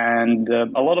there, and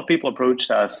a lot of people approached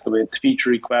us with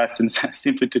feature requests and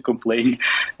simply to complain,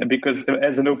 because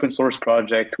as an open source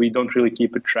project, we don't really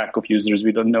keep a track of users.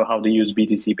 We don't know how to use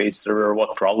BTC Pay Server or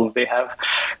what problems they have.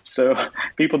 So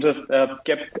people just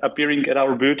kept appearing at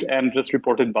our booth and just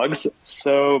reported bugs.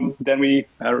 So then we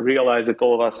realized that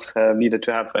all of us needed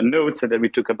to have notes, and then we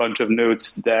took a bunch of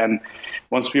notes. Then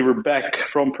once we were back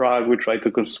from Prague, we tried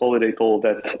to consolidate all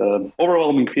that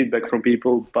overwhelming feedback from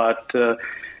people, but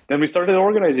then we started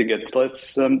organizing it.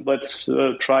 Let's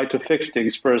try to fix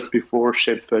things first before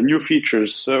ship new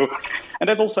features. So, and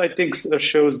that also, I think,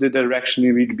 shows the direction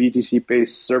in which BTC Pay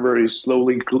server is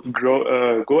slowly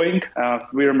going.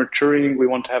 We are maturing. We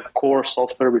want to have core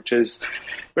software which is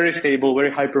very stable,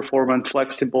 very high performant,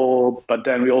 flexible. But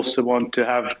then we also want to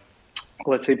have,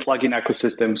 let's say, plugin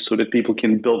ecosystems so that people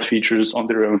can build features on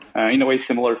their own in a way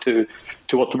similar to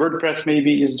what WordPress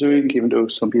maybe is doing, even though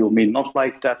some people may not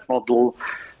like that model.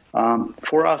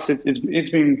 For us, it's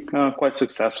been quite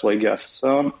successful, I guess.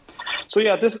 So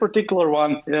yeah, this particular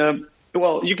one,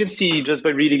 well, you can see just by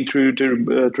reading through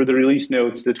the release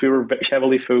notes that we were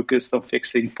heavily focused on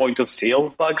fixing point of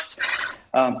sale bugs.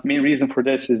 Main reason for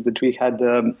this is that we had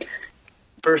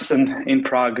person in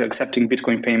Prague accepting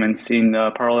Bitcoin payments in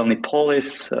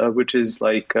Paralelní-Polis, which is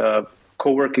like a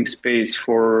co-working space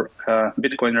for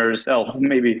Bitcoiners,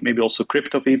 maybe also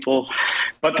crypto people.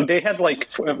 But they had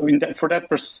for that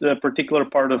particular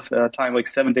part of time, like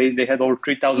 7 days, they had over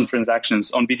 3,000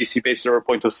 transactions on BTC Pay server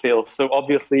point of sale. So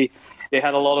obviously they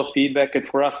had a lot of feedback, and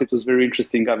for us it was very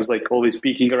interesting. I was like always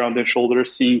peeking around their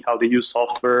shoulders, seeing how they use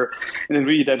software, and then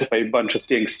we identify a bunch of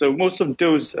things. So most of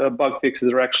those bug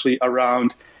fixes are actually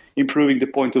around improving the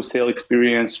point of sale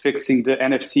experience, fixing the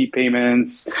NFC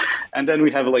payments, and then we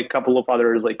have like a couple of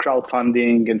others like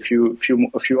crowdfunding and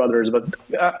a few others. But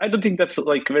I don't think that's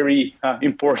like very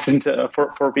important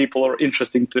for people or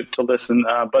interesting to listen.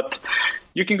 But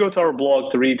you can go to our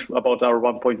blog to read about our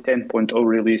 1.10.0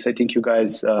 release. I think you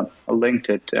guys linked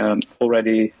it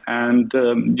already, and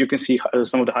you can see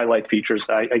some of the highlight features,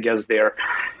 I guess, there.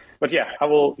 But yeah, I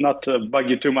will not bug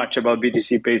you too much about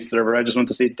BTC Pay server. I just want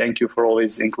to say thank you for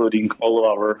always including all of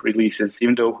our releases,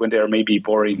 even though when they are maybe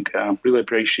boring. Really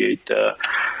appreciate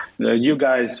you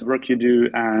guys, work you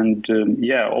do, and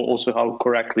also how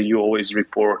correctly you always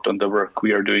report on the work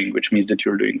we are doing, which means that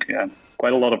you're doing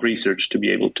quite a lot of research to be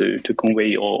able to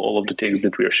convey all of the things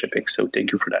that we are shipping. So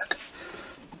thank you for that.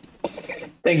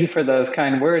 Thank you for those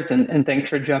kind words, and thanks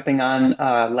for jumping on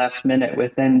last minute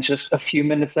within just a few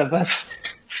minutes of us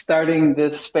starting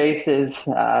this Spaces.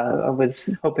 I was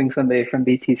hoping somebody from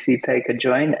BTC Pay could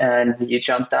join, and you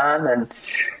jumped on, and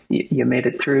you made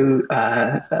it through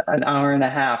an hour and a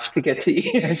half to get to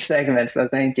your segment, so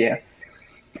thank you.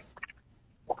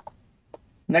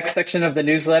 Next section of the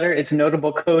newsletter is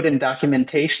notable code and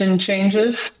documentation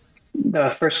changes.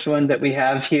 The first one that we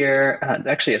have here,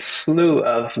 actually a slew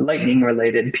of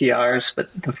Lightning-related PRs, but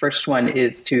the first one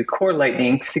is to Core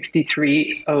Lightning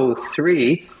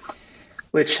 6303,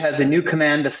 which has a new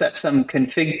command to set some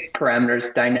config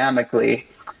parameters dynamically,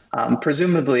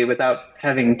 presumably without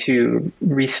having to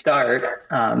restart.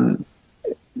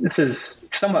 This is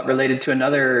somewhat related to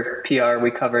another PR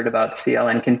we covered about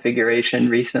CLN configuration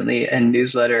recently in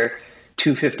newsletter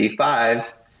 255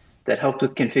 that helped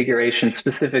with configuration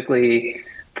specifically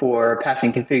for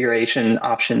passing configuration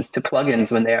options to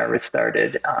plugins when they are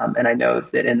restarted. And I know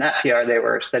that in that PR, they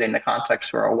were setting the context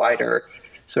for a wider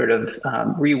sort of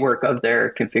rework of their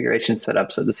configuration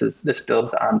setup. So this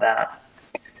builds on that.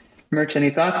 Merch, any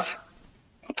thoughts?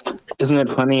 Isn't it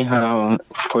funny how,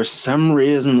 for some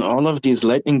reason, all of these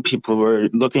Lightning people were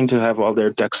looking to have all their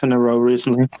ducks in a row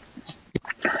recently?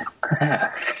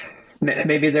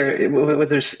 Maybe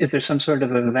is there some sort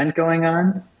of event going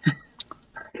on?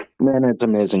 Man, it's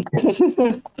amazing.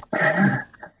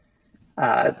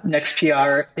 Next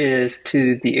PR is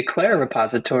to the Eclair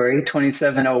repository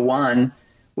 2701,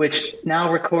 which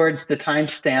now records the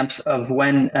timestamps of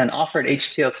when an offered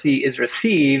HTLC is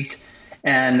received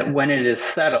and when it is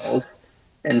settled.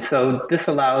 And so this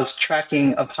allows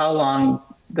tracking of how long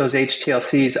those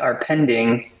HTLCs are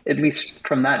pending, at least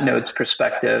from that node's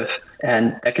perspective.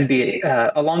 And that could be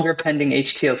a longer pending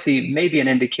HTLC, maybe an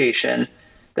indication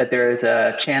that there is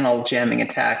a channel jamming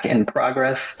attack in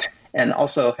progress. And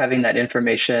also having that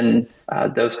information,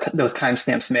 those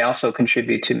timestamps may also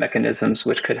contribute to mechanisms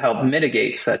which could help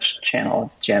mitigate such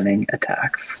channel jamming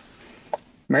attacks.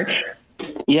 Merch?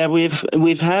 Yeah,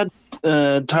 we've had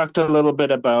talked a little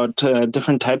bit about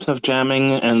different types of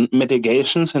jamming and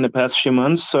mitigations in the past few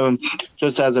months. So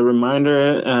just as a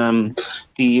reminder,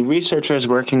 the researchers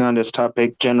working on this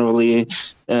topic generally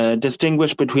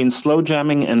distinguish between slow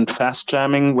jamming and fast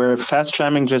jamming, where fast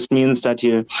jamming just means that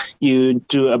you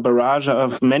do a barrage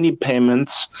of many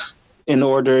payments in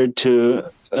order to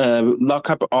lock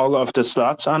up all of the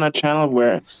slots on a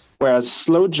channel, whereas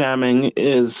slow jamming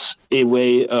is a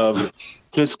way of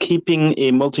just keeping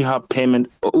a multi-hop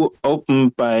payment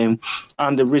open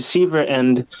on the receiver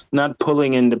end, not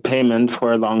pulling in the payment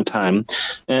for a long time.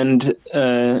 And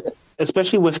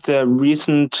especially with the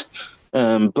recent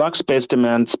block space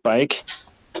demand spike,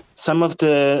 some of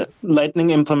the Lightning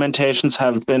implementations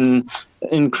have been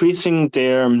increasing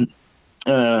their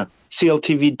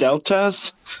CLTV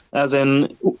deltas, as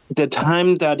in the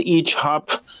time that each hop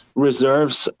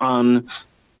reserves on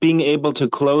being able to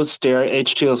close their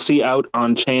HTLC out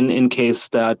on chain in case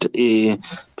that a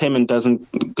payment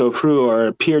doesn't go through or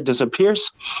a peer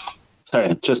disappears.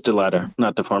 Sorry, just the latter,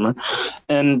 not the former.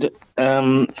 And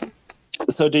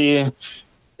so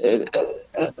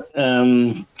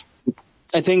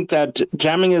I think that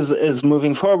jamming is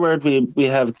moving forward. We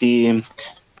have the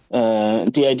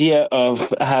idea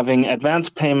of having advance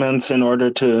payments in order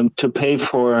to pay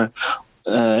for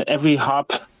every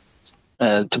hop,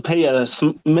 to pay a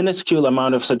minuscule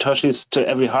amount of Satoshis to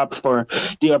every hop for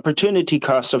the opportunity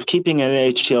cost of keeping an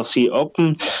HTLC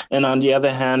open. And on the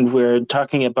other hand, we're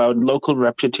talking about local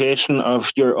reputation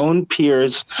of your own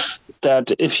peers,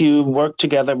 that if you work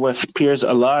together with peers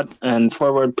a lot and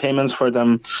forward payments for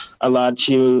them a lot,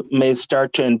 you may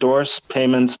start to endorse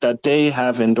payments that they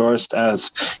have endorsed as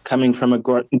coming from a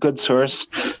good source,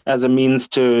 as a means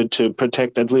to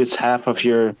protect at least half of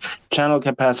your channel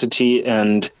capacity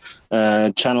and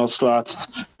channel slots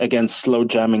against slow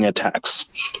jamming attacks.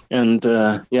 And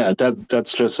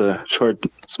that's just a short,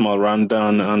 small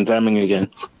rundown on jamming again.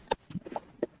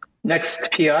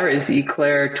 Next PR is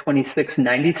Eclair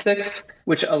 2696,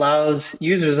 which allows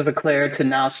users of Eclair to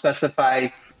now specify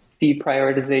fee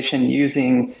prioritization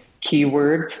using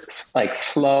keywords like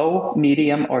slow,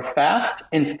 medium, or fast,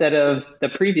 instead of the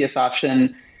previous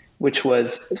option, which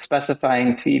was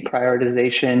specifying fee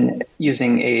prioritization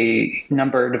using a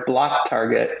numbered block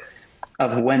target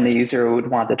of when the user would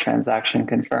want the transaction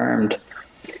confirmed.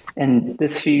 And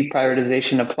this fee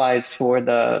prioritization applies for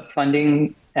the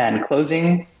funding and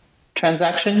closing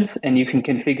transactions, and you can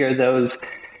configure those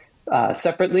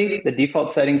separately. The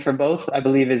default setting for both, I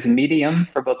believe, is medium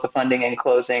for both the funding and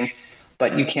closing,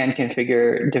 but you can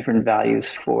configure different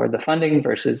values for the funding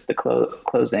versus the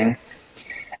closing.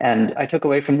 And I took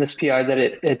away from this PR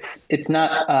that it's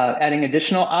not adding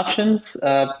additional options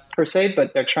per se,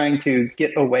 but they're trying to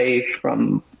get away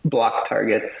from block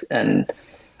targets, and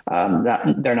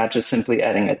they're not just simply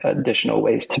adding additional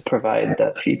ways to provide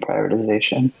the fee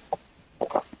prioritization.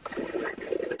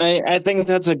 I think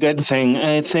that's a good thing.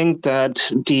 I think that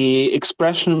the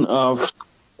expression of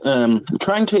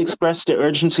trying to express the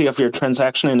urgency of your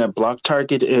transaction in a block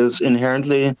target is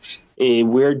inherently a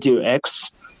weird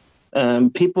UX.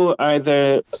 People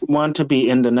either want to be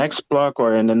in the next block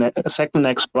or in the second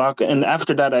next block, and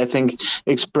after that, I think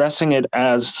expressing it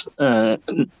as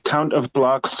count of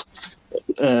blocks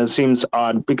seems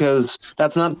odd, because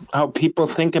that's not how people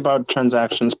think about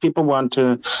transactions. People want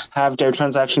to have their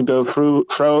transaction go through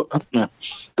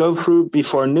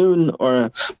before noon, or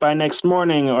by next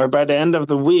morning, or by the end of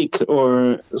the week,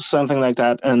 or something like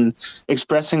that. And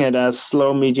expressing it as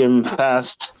slow, medium,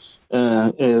 fast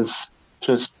is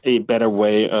just a better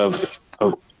way of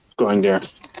going there.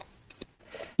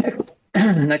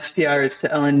 Next PR is to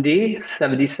LND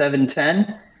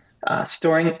 7710,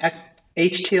 storing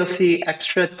HTLC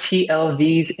extra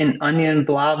TLVs in onion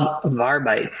blob var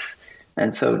bytes.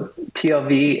 And so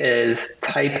TLV is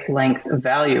type length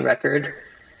value record.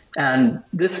 And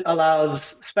this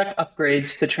allows spec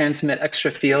upgrades to transmit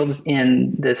extra fields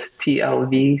in this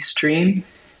TLV stream.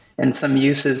 And some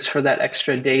uses for that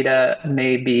extra data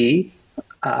may be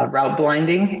route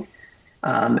blinding.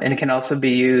 And it can also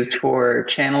be used for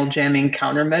channel jamming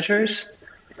countermeasures.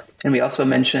 And we also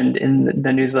mentioned in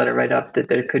the newsletter write-up that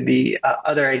there could be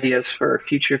other ideas for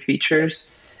future features.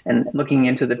 And looking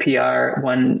into the PR,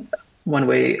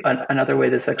 another way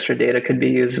this extra data could be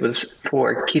used was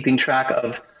for keeping track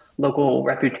of local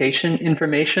reputation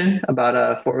information about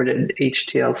a forwarded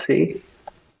HTLC.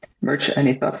 Merch,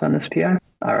 any thoughts on this PR?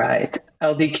 All right.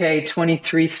 LDK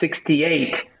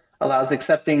 2368 allows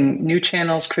accepting new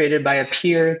channels created by a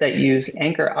peer that use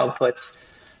anchor outputs.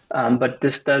 But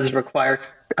this does require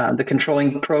the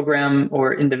controlling program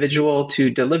or individual to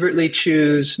deliberately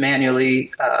choose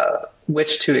manually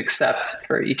which to accept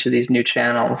for each of these new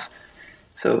channels.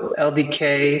 So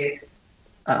LDK,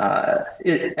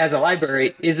 as a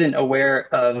library, isn't aware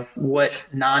of what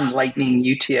non-Lightning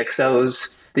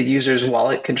UTXOs the user's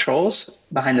wallet controls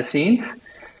behind the scenes.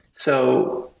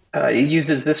 So it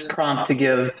uses this prompt to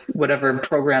give whatever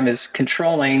program is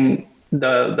controlling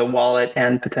the wallet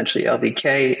and potentially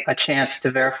LDK a chance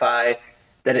to verify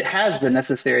that it has the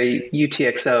necessary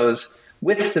UTXOs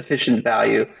with sufficient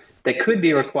value that could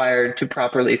be required to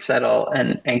properly settle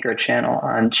an anchor channel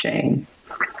on chain.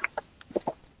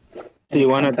 Do you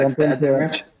want to jump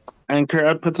into anchor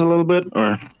outputs a little bit,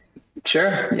 or?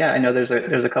 Sure. Yeah, I know there's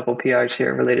a couple PRs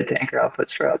here related to anchor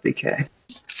outputs for LPK.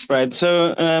 Right.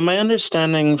 So my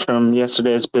understanding from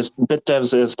yesterday's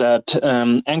BitDevs is that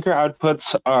anchor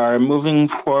outputs are moving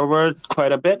forward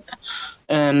quite a bit,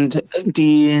 and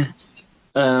the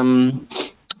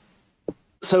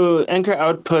so anchor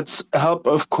outputs help,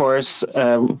 of course,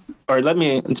 or let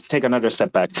me take another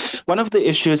step back. One of the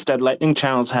issues that Lightning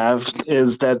channels have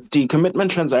is that the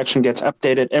commitment transaction gets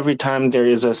updated every time there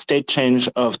is a state change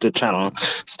of the channel.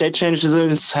 State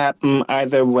changes happen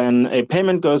either when a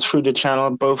payment goes through the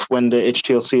channel, both when the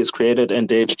HTLC is created and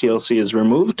the HTLC is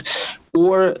removed,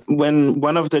 or when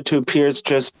one of the two peers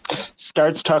just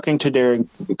starts talking to their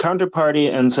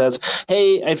counterparty and says,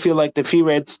 hey, I feel like the fee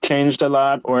rate's changed a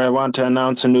lot, or I want to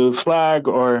announce a new flag,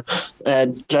 or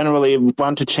generally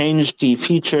want to change the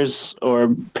features or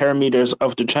parameters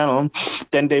of the channel,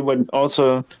 then they would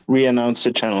also re-announce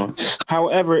the channel.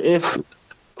 However, if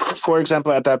for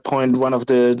example, at that point, one of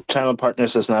the channel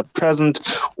partners is not present,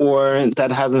 or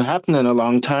that hasn't happened in a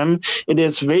long time, it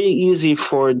is very easy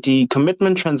for the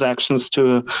commitment transactions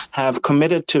to have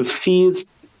committed to fees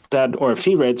or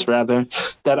fee rates rather,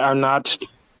 that are not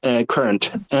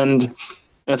current. And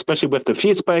especially with the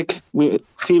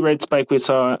fee rate spike we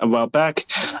saw a while back,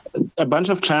 a bunch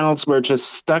of channels were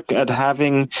just stuck at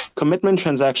having commitment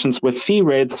transactions with fee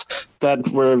rates that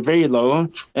were very low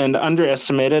and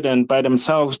underestimated, and by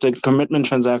themselves, the commitment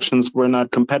transactions were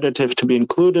not competitive to be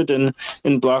included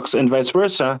in blocks, and vice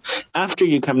versa. After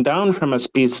you come down from a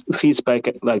fee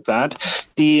spike like that,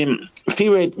 the fee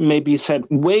rate may be set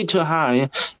way too high,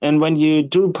 and when you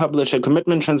do publish a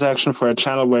commitment transaction for a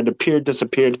channel where the peer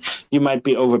disappeared, you might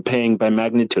be overpaying by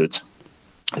magnitudes.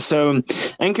 So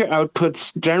anchor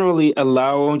outputs generally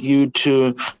allow you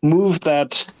to move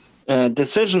that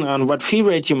decision on what fee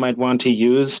rate you might want to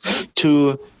use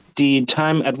to the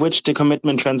time at which the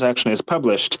commitment transaction is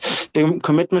published. The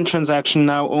commitment transaction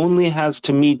now only has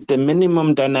to meet the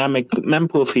minimum dynamic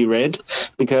mempool fee rate,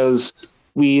 because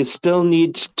we still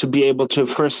need to be able to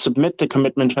first submit the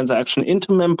commitment transaction into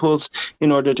mempools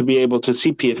in order to be able to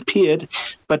CPFP it.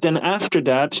 But then after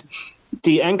that,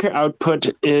 the anchor output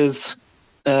is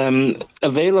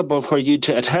available for you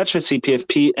to attach a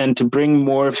CPFP and to bring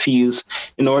more fees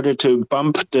in order to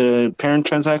bump the parent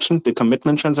transaction, the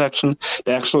commitment transaction,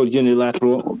 the actual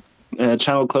unilateral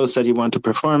channel close that you want to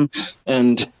perform,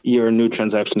 and your new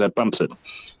transaction that bumps it.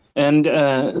 And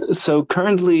so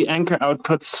currently anchor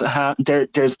outputs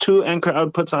there's two anchor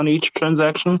outputs on each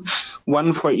transaction,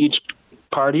 one for each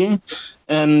party,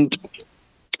 and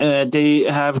they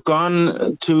have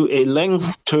gone to a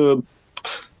length to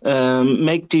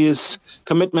make these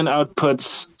anchor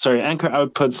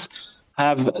outputs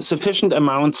have sufficient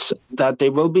amounts that they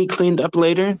will be cleaned up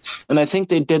later. And I think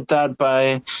they did that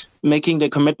by making the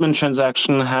commitment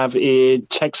transaction have a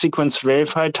check sequence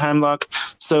verified time lock.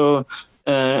 So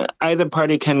either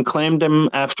party can claim them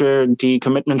after the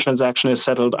commitment transaction is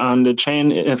settled on the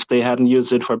chain if they hadn't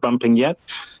used it for bumping yet.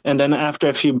 And then after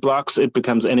a few blocks, it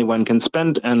becomes anyone can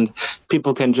spend, and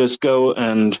people can just go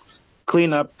and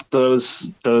clean up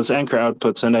those anchor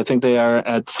outputs. And I think they are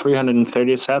at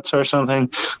 330 sats or something.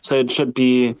 So it should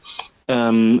be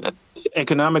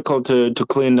economical to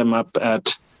clean them up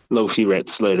at low fee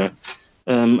rates later.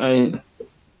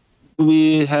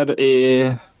 We had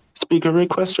a speaker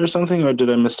request or something, or did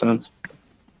I miss that?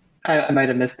 I might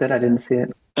have missed it. I didn't see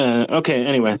it. Okay,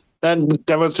 anyway,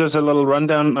 that was just a little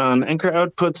rundown on anchor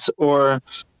outputs, or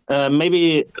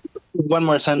maybe one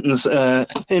more sentence.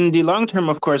 In the long term,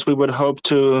 of course, we would hope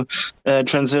to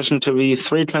transition to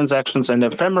V3 transactions and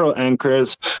ephemeral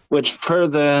anchors, which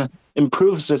further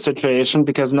improves the situation,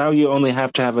 because now you only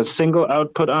have to have a single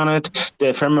output on it. The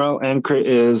ephemeral anchor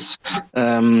is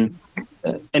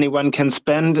anyone can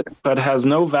spend, but has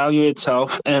no value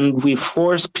itself, and we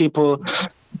force people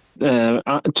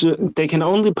they can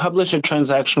only publish a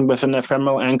transaction with an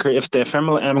ephemeral anchor if the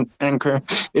ephemeral anchor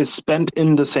is spent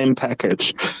in the same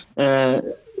package.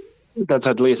 That's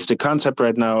at least the concept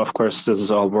right now. Of course, this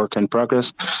is all work in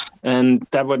progress. And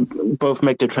that would both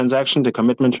make the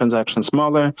commitment transaction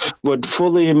smaller, would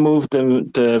fully move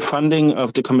the funding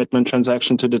of the commitment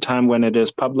transaction to the time when it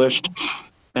is published.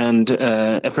 And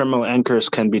ephemeral anchors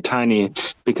can be tiny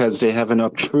because they have a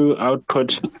true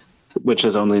output, which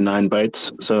is only 9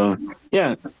 bytes. So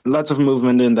yeah, lots of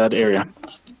movement in that area.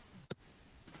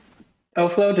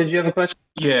 Flo, did you have a question?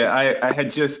 Yeah,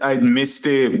 I missed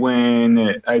it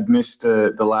when I missed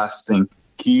the last thing.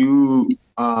 Can you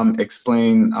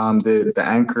explain the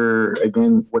anchor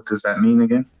again? What does that mean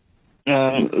again?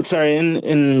 Sorry,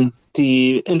 in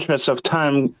the interest of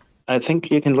time, I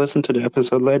think you can listen to the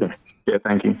episode later. Yeah,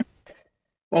 thank you.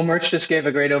 Well, Merch just gave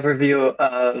a great overview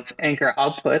of Anchor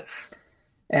outputs,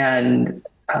 and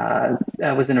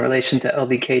that was in relation to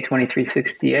LDK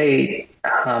 2368.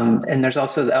 And there's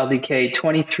also the LDK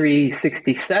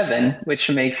 2367, which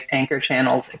makes Anchor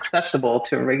channels accessible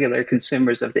to regular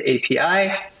consumers of the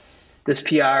API. This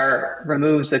PR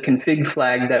removes a config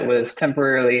flag that was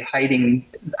temporarily hiding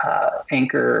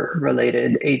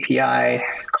Anchor-related API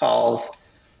calls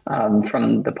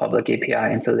from the public API,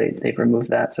 and so they've removed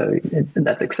that. So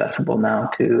that's accessible now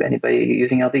to anybody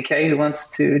using LDK who wants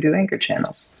to do Anchor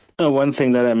channels. One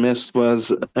thing that I missed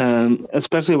was,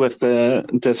 especially with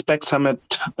the Spec Summit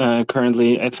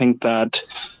currently, I think that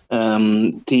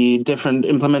the different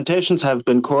implementations have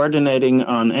been coordinating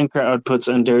on Anchor outputs,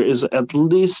 and there is at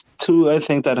least 2, I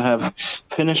think, that have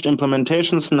finished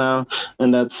implementations now,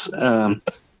 and that's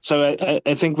so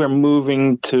I think we're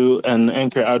moving to an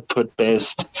Anchor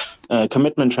output-based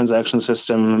commitment transaction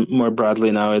system more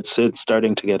broadly now. It's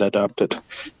starting to get adopted.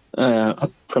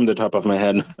 From the top of my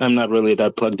head, I'm not really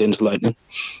that plugged into Lightning.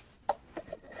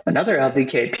 Another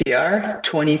LDK PR,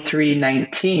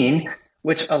 2319,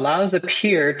 which allows a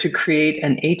peer to create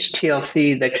an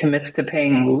HTLC that commits to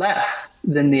paying less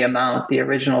than the amount the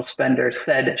original spender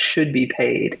said should be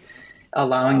paid,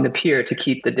 allowing the peer to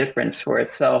keep the difference for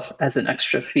itself as an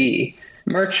extra fee.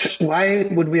 Merch, why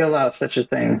would we allow such a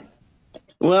thing?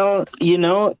 Well,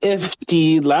 if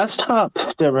the last hop,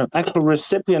 the actual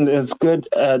recipient, is good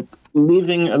at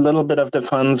leaving a little bit of the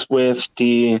funds with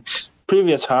the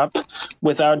previous hop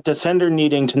without the sender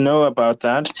needing to know about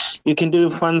that, you can do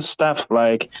fun stuff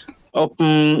like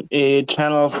open a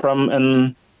channel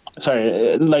from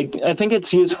I think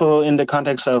it's useful in the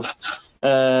context of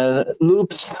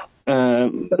loops,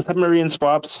 submarine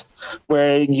swaps,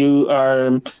 where you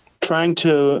are trying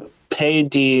to pay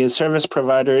the service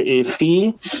provider a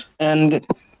fee, and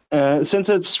since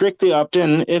it's strictly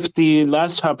opt-in, if the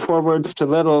last hop forwards too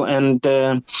little and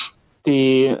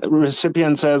the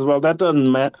recipient says, well, that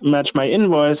doesn't match my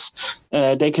invoice,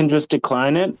 they can just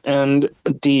decline it, and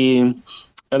the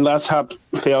last hop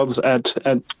fails at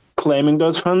claiming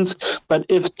those funds. But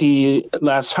if the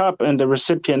last hop and the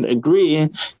recipient agree,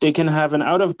 they can have an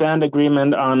out-of-band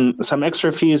agreement on some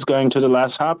extra fees going to the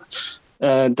last hop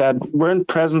that weren't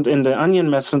present in the onion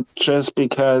messages,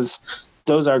 because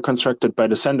those are constructed by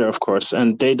the sender, of course,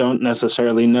 and they don't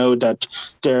necessarily know that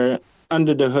they're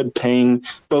under the hood paying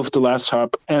both the last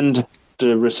hop and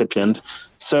the recipient.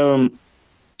 So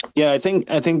yeah, I think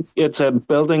it's a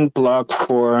building block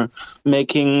for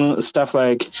making stuff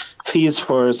like fees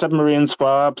for submarine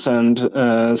swaps and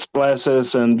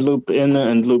splices and loop in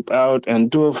and loop out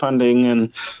and dual funding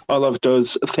and all of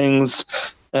those things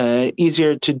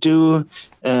easier to do,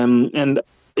 and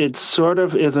it sort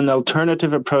of is an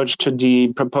alternative approach to the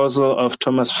proposal of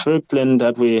Thomas Vöglin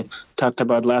that we talked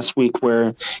about last week,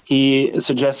 where he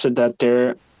suggested that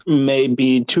there may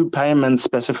be 2 payments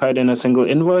specified in a single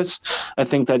invoice. I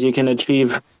think that you can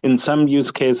achieve in some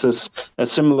use cases a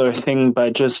similar thing by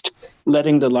just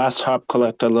letting the last hop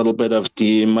collect a little bit of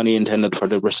the money intended for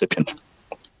the recipient.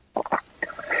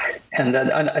 And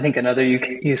then I think another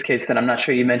use case that I'm not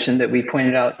sure you mentioned that we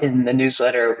pointed out in the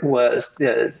newsletter was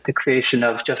the creation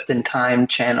of just-in-time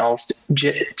channels,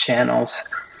 JIT channels.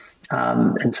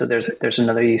 And so there's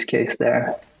another use case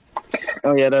there.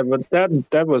 Oh yeah,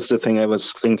 that was the thing I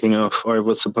was thinking of, or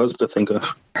was supposed to think of.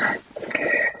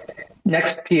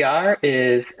 Next PR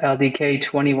is LDK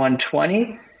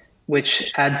 2120, which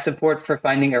adds support for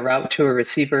finding a route to a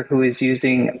receiver who is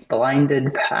using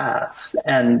blinded paths.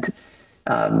 And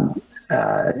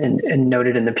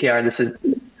noted in the PR, this is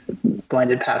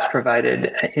blinded paths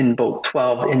provided in both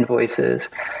 12 invoices.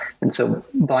 And so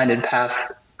blinded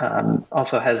paths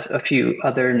also has a few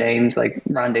other names like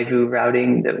rendezvous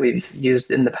routing that we've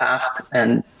used in the past.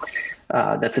 And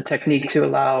that's a technique to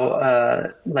allow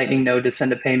a Lightning node to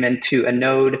send a payment to a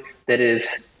node that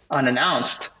is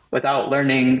unannounced without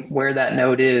learning where that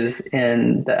node is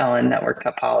in the LN network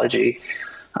topology.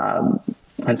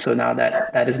 And so now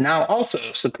that is now also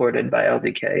supported by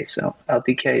LDK. So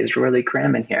LDK is really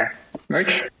cramming here.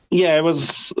 Merch? Yeah, I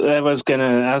was going to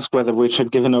ask whether we should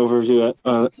give an overview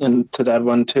into that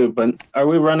one too, but are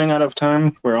we running out of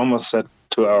time? We're almost at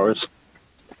 2 hours.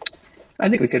 I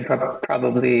think we could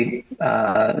probably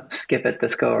skip it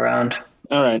this go around.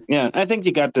 All right. Yeah, I think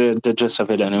you got the gist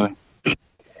of it anyway.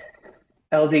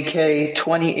 LDK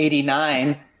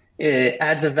 2089. It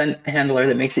adds event handler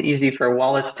that makes it easy for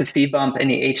wallets to fee bump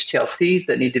any HTLCs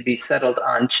that need to be settled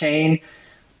on chain.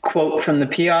 Quote from the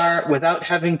PR, without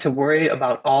having to worry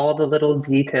about all the little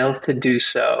details to do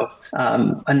so.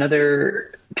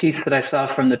 Another piece that I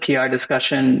saw from the PR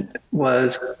discussion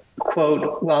was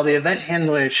quote, while the event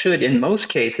handler should in most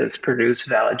cases produce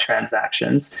valid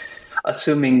transactions,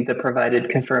 assuming the provided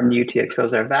confirmed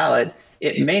UTXOs are valid,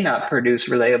 it may not produce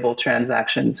relayable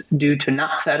transactions due to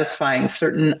not satisfying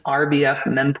certain RBF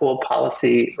mempool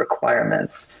policy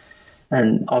requirements.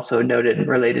 And also noted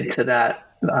related to that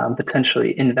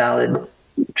potentially invalid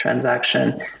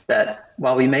transaction that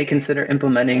while we may consider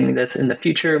implementing this in the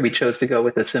future, we chose to go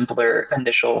with a simpler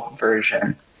initial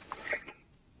version.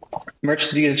 Merch,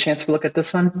 did you get a chance to look at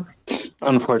this one?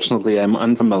 Unfortunately, I'm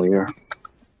unfamiliar.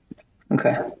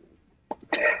 Okay.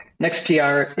 Next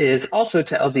PR is also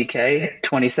to LDK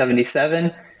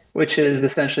 2077, which is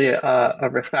essentially a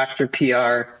refactor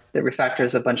PR that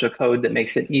refactors a bunch of code that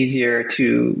makes it easier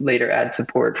to later add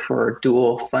support for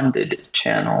dual funded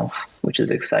channels, which is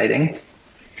exciting.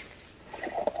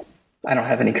 I don't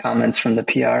have any comments from the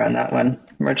PR on that one.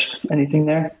 Merch, anything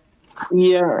there?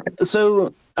 Yeah,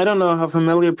 so I don't know how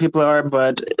familiar people are,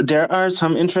 but there are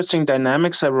some interesting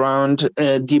dynamics around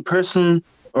the person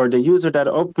or the user that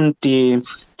opened the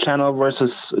channel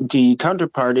versus the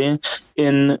counterparty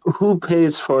in who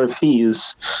pays for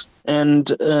fees. And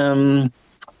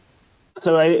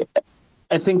so I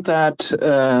think that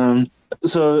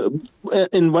so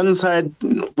in one side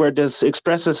where this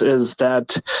expresses is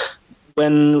that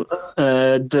when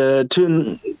the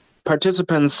two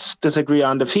participants disagree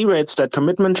on the fee rates that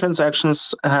commitment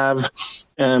transactions have,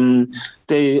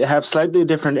 they have slightly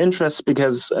different interests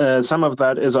because some of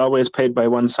that is always paid by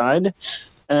one side.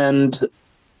 And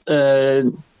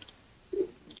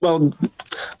well,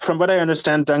 from what I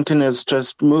understand, Duncan is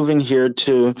just moving here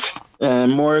to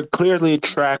more clearly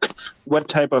track what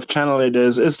type of channel it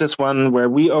is. Is this one where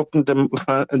we opened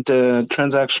the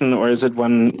transaction, or is it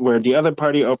one where the other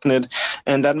party opened it?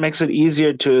 And that makes it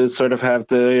easier to sort of have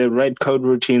the right code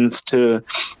routines to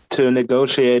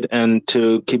negotiate and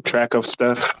to keep track of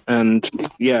stuff. And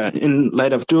yeah, in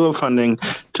light of dual funding,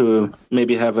 to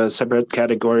maybe have a separate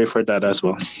category for that as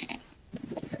well.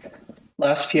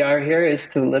 Last PR here is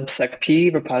to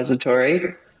libsecp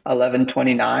repository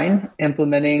 1129,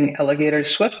 implementing Alligator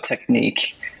Swift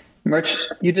technique. Merch,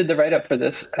 you did the write-up for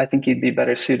this. I think you'd be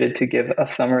better suited to give a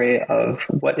summary of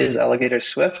what is Alligator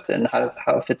Swift and how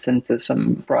it fits into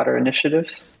some broader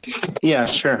initiatives. Yeah,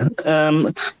 sure.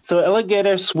 So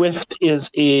Alligator Swift is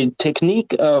a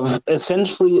technique of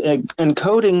essentially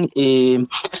encoding a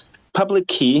public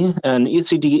key, an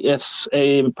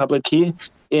ECDSA public key,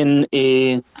 in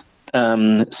a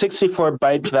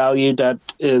 64-byte value that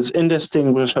is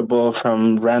indistinguishable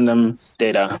from random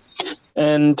data.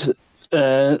 And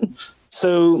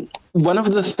so one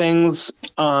of the things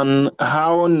on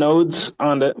how nodes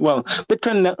on the, well,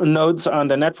 Bitcoin nodes on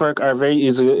the network are very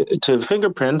easy to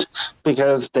fingerprint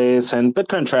because they send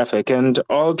Bitcoin traffic, and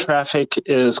all traffic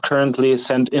is currently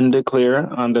sent in the clear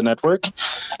on the network.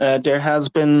 There has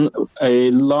been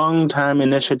a long time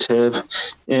initiative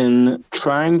in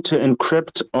trying to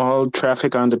encrypt all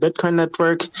traffic on the Bitcoin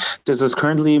network. This is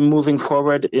currently moving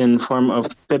forward in form of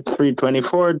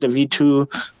BIP324, the V2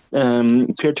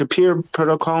 peer-to-peer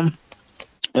protocol,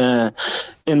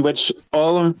 in which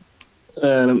all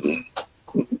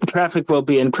traffic will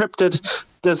be encrypted.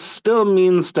 This still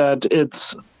means that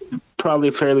it's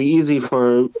probably fairly easy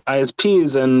for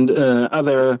ISPs and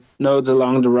other nodes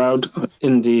along the route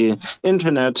in the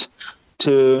internet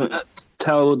to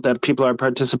tell that people are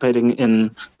participating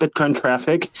in Bitcoin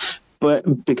traffic.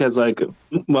 But because, like,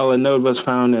 well, a node was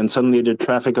found and suddenly the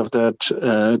traffic of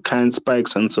that kind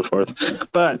spikes and so forth.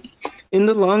 But in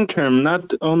the long term,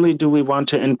 not only do we want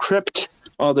to encrypt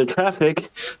all the traffic,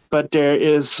 but there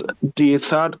is the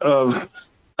thought of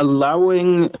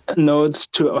allowing nodes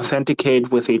to authenticate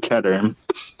with each other.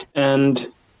 And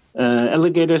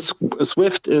Alligator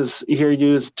Swift is here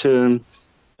used to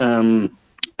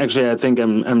actually, I think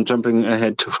I'm jumping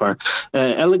ahead too far.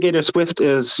 Alligator Swift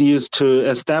is used to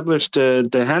establish the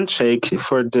handshake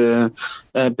for the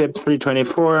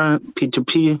BIP324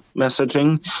 P2P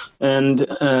messaging. And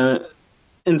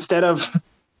instead of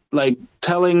like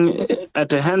telling at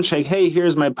the handshake, hey,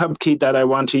 here's my pub key that I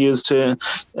want to use to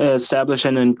establish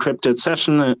an encrypted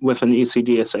session with an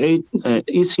ECDH,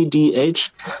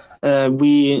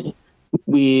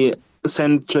 we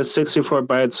send just 64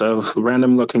 bytes of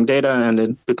random looking data and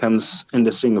it becomes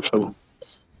indistinguishable.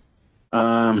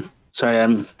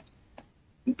 Sorry,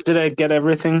 did I get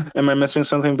everything? Am I missing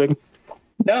something big?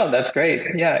 No, that's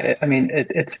great. Yeah,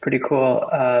 it's pretty cool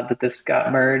that this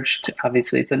got merged.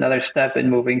 Obviously, it's another step in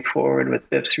moving forward with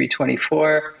BIP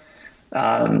 324.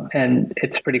 And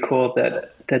it's pretty cool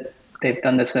that they've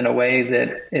done this in a way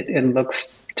that it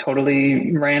looks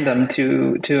totally random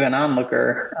to an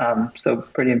onlooker. So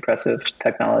pretty impressive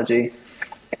technology.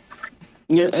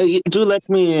 Do let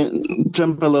me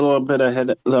jump a little bit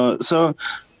ahead, though. So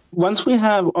once we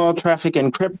have all traffic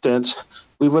encrypted,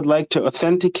 we would like to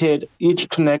authenticate each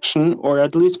connection, or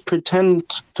at least pretend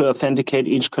to authenticate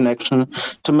each connection,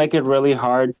 to make it really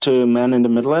hard to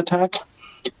man-in-the-middle attack.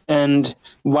 And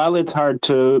while it's hard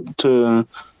to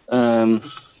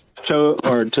show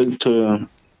or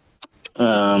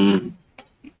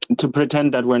to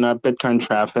pretend that we're not Bitcoin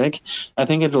traffic, I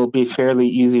think it will be fairly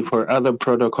easy for other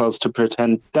protocols to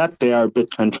pretend that they are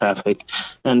Bitcoin traffic.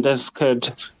 And this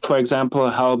could, for example,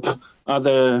 help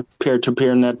other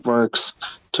peer-to-peer networks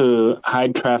to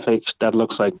hide traffic that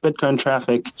looks like Bitcoin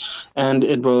traffic. And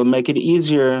it will make it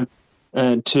easier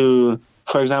to,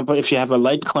 for example, if you have a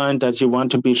light client that you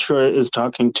want to be sure is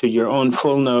talking to your own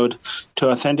full node, to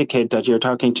authenticate that you're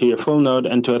talking to your full node,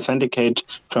 and to authenticate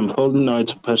from full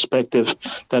node's perspective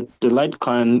that the light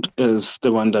client is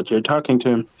the one that you're talking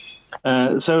to.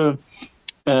 So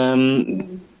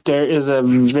there is a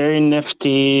very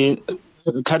nifty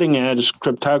cutting-edge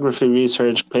cryptography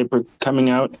research paper coming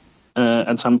out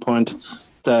at some point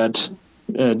that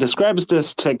describes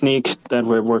this technique that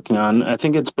we're working on. I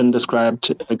think it's been described,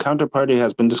 a counterparty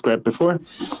has been described before.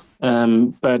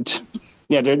 But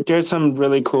yeah, there's some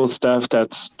really cool stuff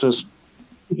that's just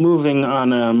moving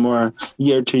on a more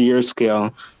year-to-year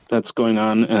scale that's going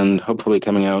on and hopefully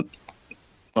coming out,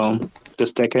 well,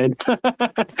 this decade.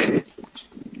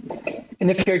 And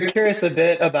if you're curious a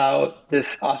bit about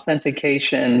this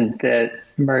authentication that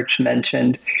Merch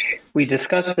mentioned, we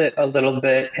discussed it a little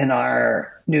bit in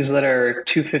our newsletter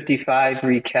 255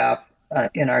 recap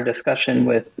in our discussion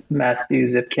with Matthew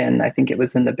Zipkin. I think it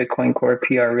was in the Bitcoin Core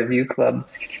PR Review Club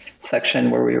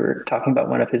section where we were talking about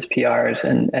one of his PRs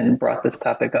and brought this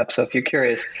topic up. So if you're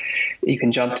curious, you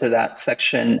can jump to that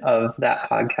section of that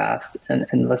podcast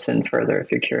and listen further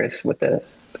if you're curious what the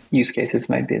use cases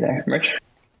might be there. Merch?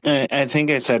 I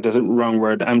think I said the wrong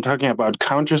word. I'm talking about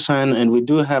countersign, and we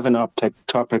do have an Optech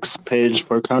topics page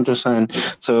for countersign.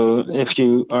 So if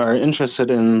you are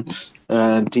interested in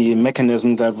the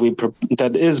mechanism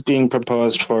that is being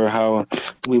proposed for how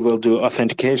we will do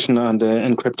authentication on the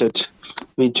encrypted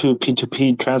V2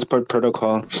 P2P transport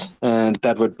protocol,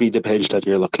 that would be the page that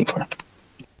you're looking for.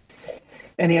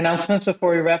 Any announcements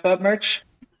before we wrap up, Merch?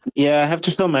 Yeah, I have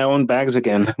to fill my own bags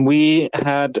again. We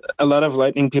had a lot of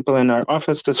Lightning people in our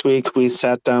office this week. We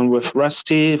sat down with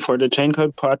Rusty for the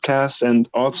Chaincode podcast, and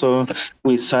also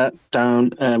we sat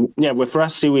down, with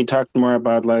Rusty, we talked more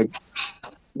about like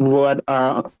what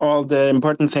are all the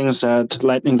important things that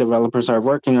Lightning developers are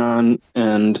working on,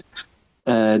 and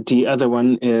the other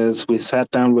one is we sat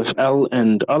down with Elle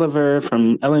and Oliver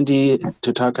from L&D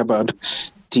to talk about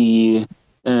the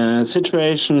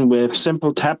situation with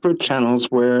simple taproot channels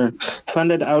where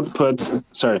funding outputs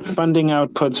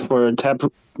for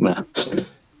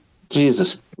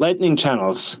Lightning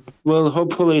channels will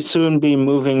hopefully soon be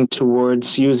moving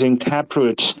towards using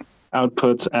taproot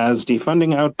outputs as the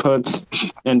funding outputs,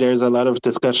 and there's a lot of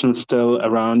discussion still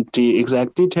around the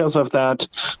exact details of that.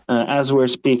 As we're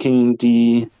speaking,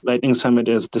 the Lightning Summit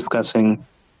is discussing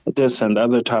this and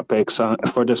other topics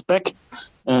for the spec,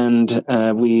 and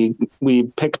we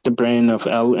picked the brain of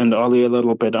Elle and Ollie a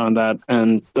little bit on that,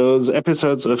 and those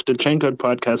episodes of the Chaincode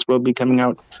podcast will be coming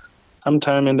out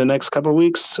sometime in the next couple of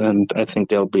weeks, and I think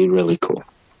they'll be really cool.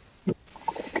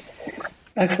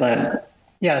 Excellent.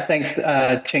 Yeah, thanks.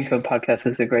 Chaincode podcast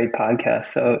is a great podcast.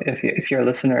 So if you're a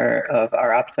listener of our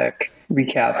Optech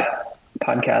recap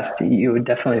podcast, you would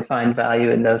definitely find value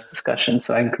in those discussions.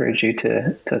 So I encourage you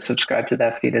to subscribe to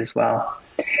that feed as well.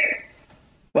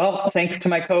 Well, thanks to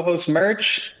my co-host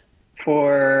Merch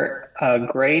for a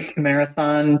great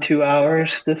marathon 2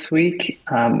 hours this week.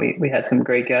 We had some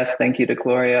great guests. Thank you to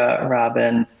Gloria,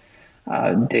 Robin,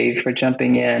 Dave for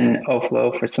jumping in,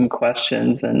 Oflo for some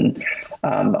questions, and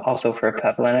also for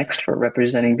Pavlenix for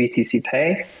representing BTC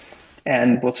Pay.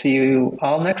 And we'll see you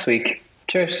all next week.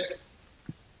 Cheers.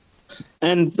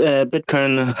 And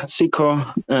Bitcoin Seco.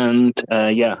 And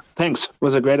thanks. It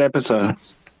was a great episode.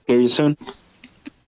 Hear you soon.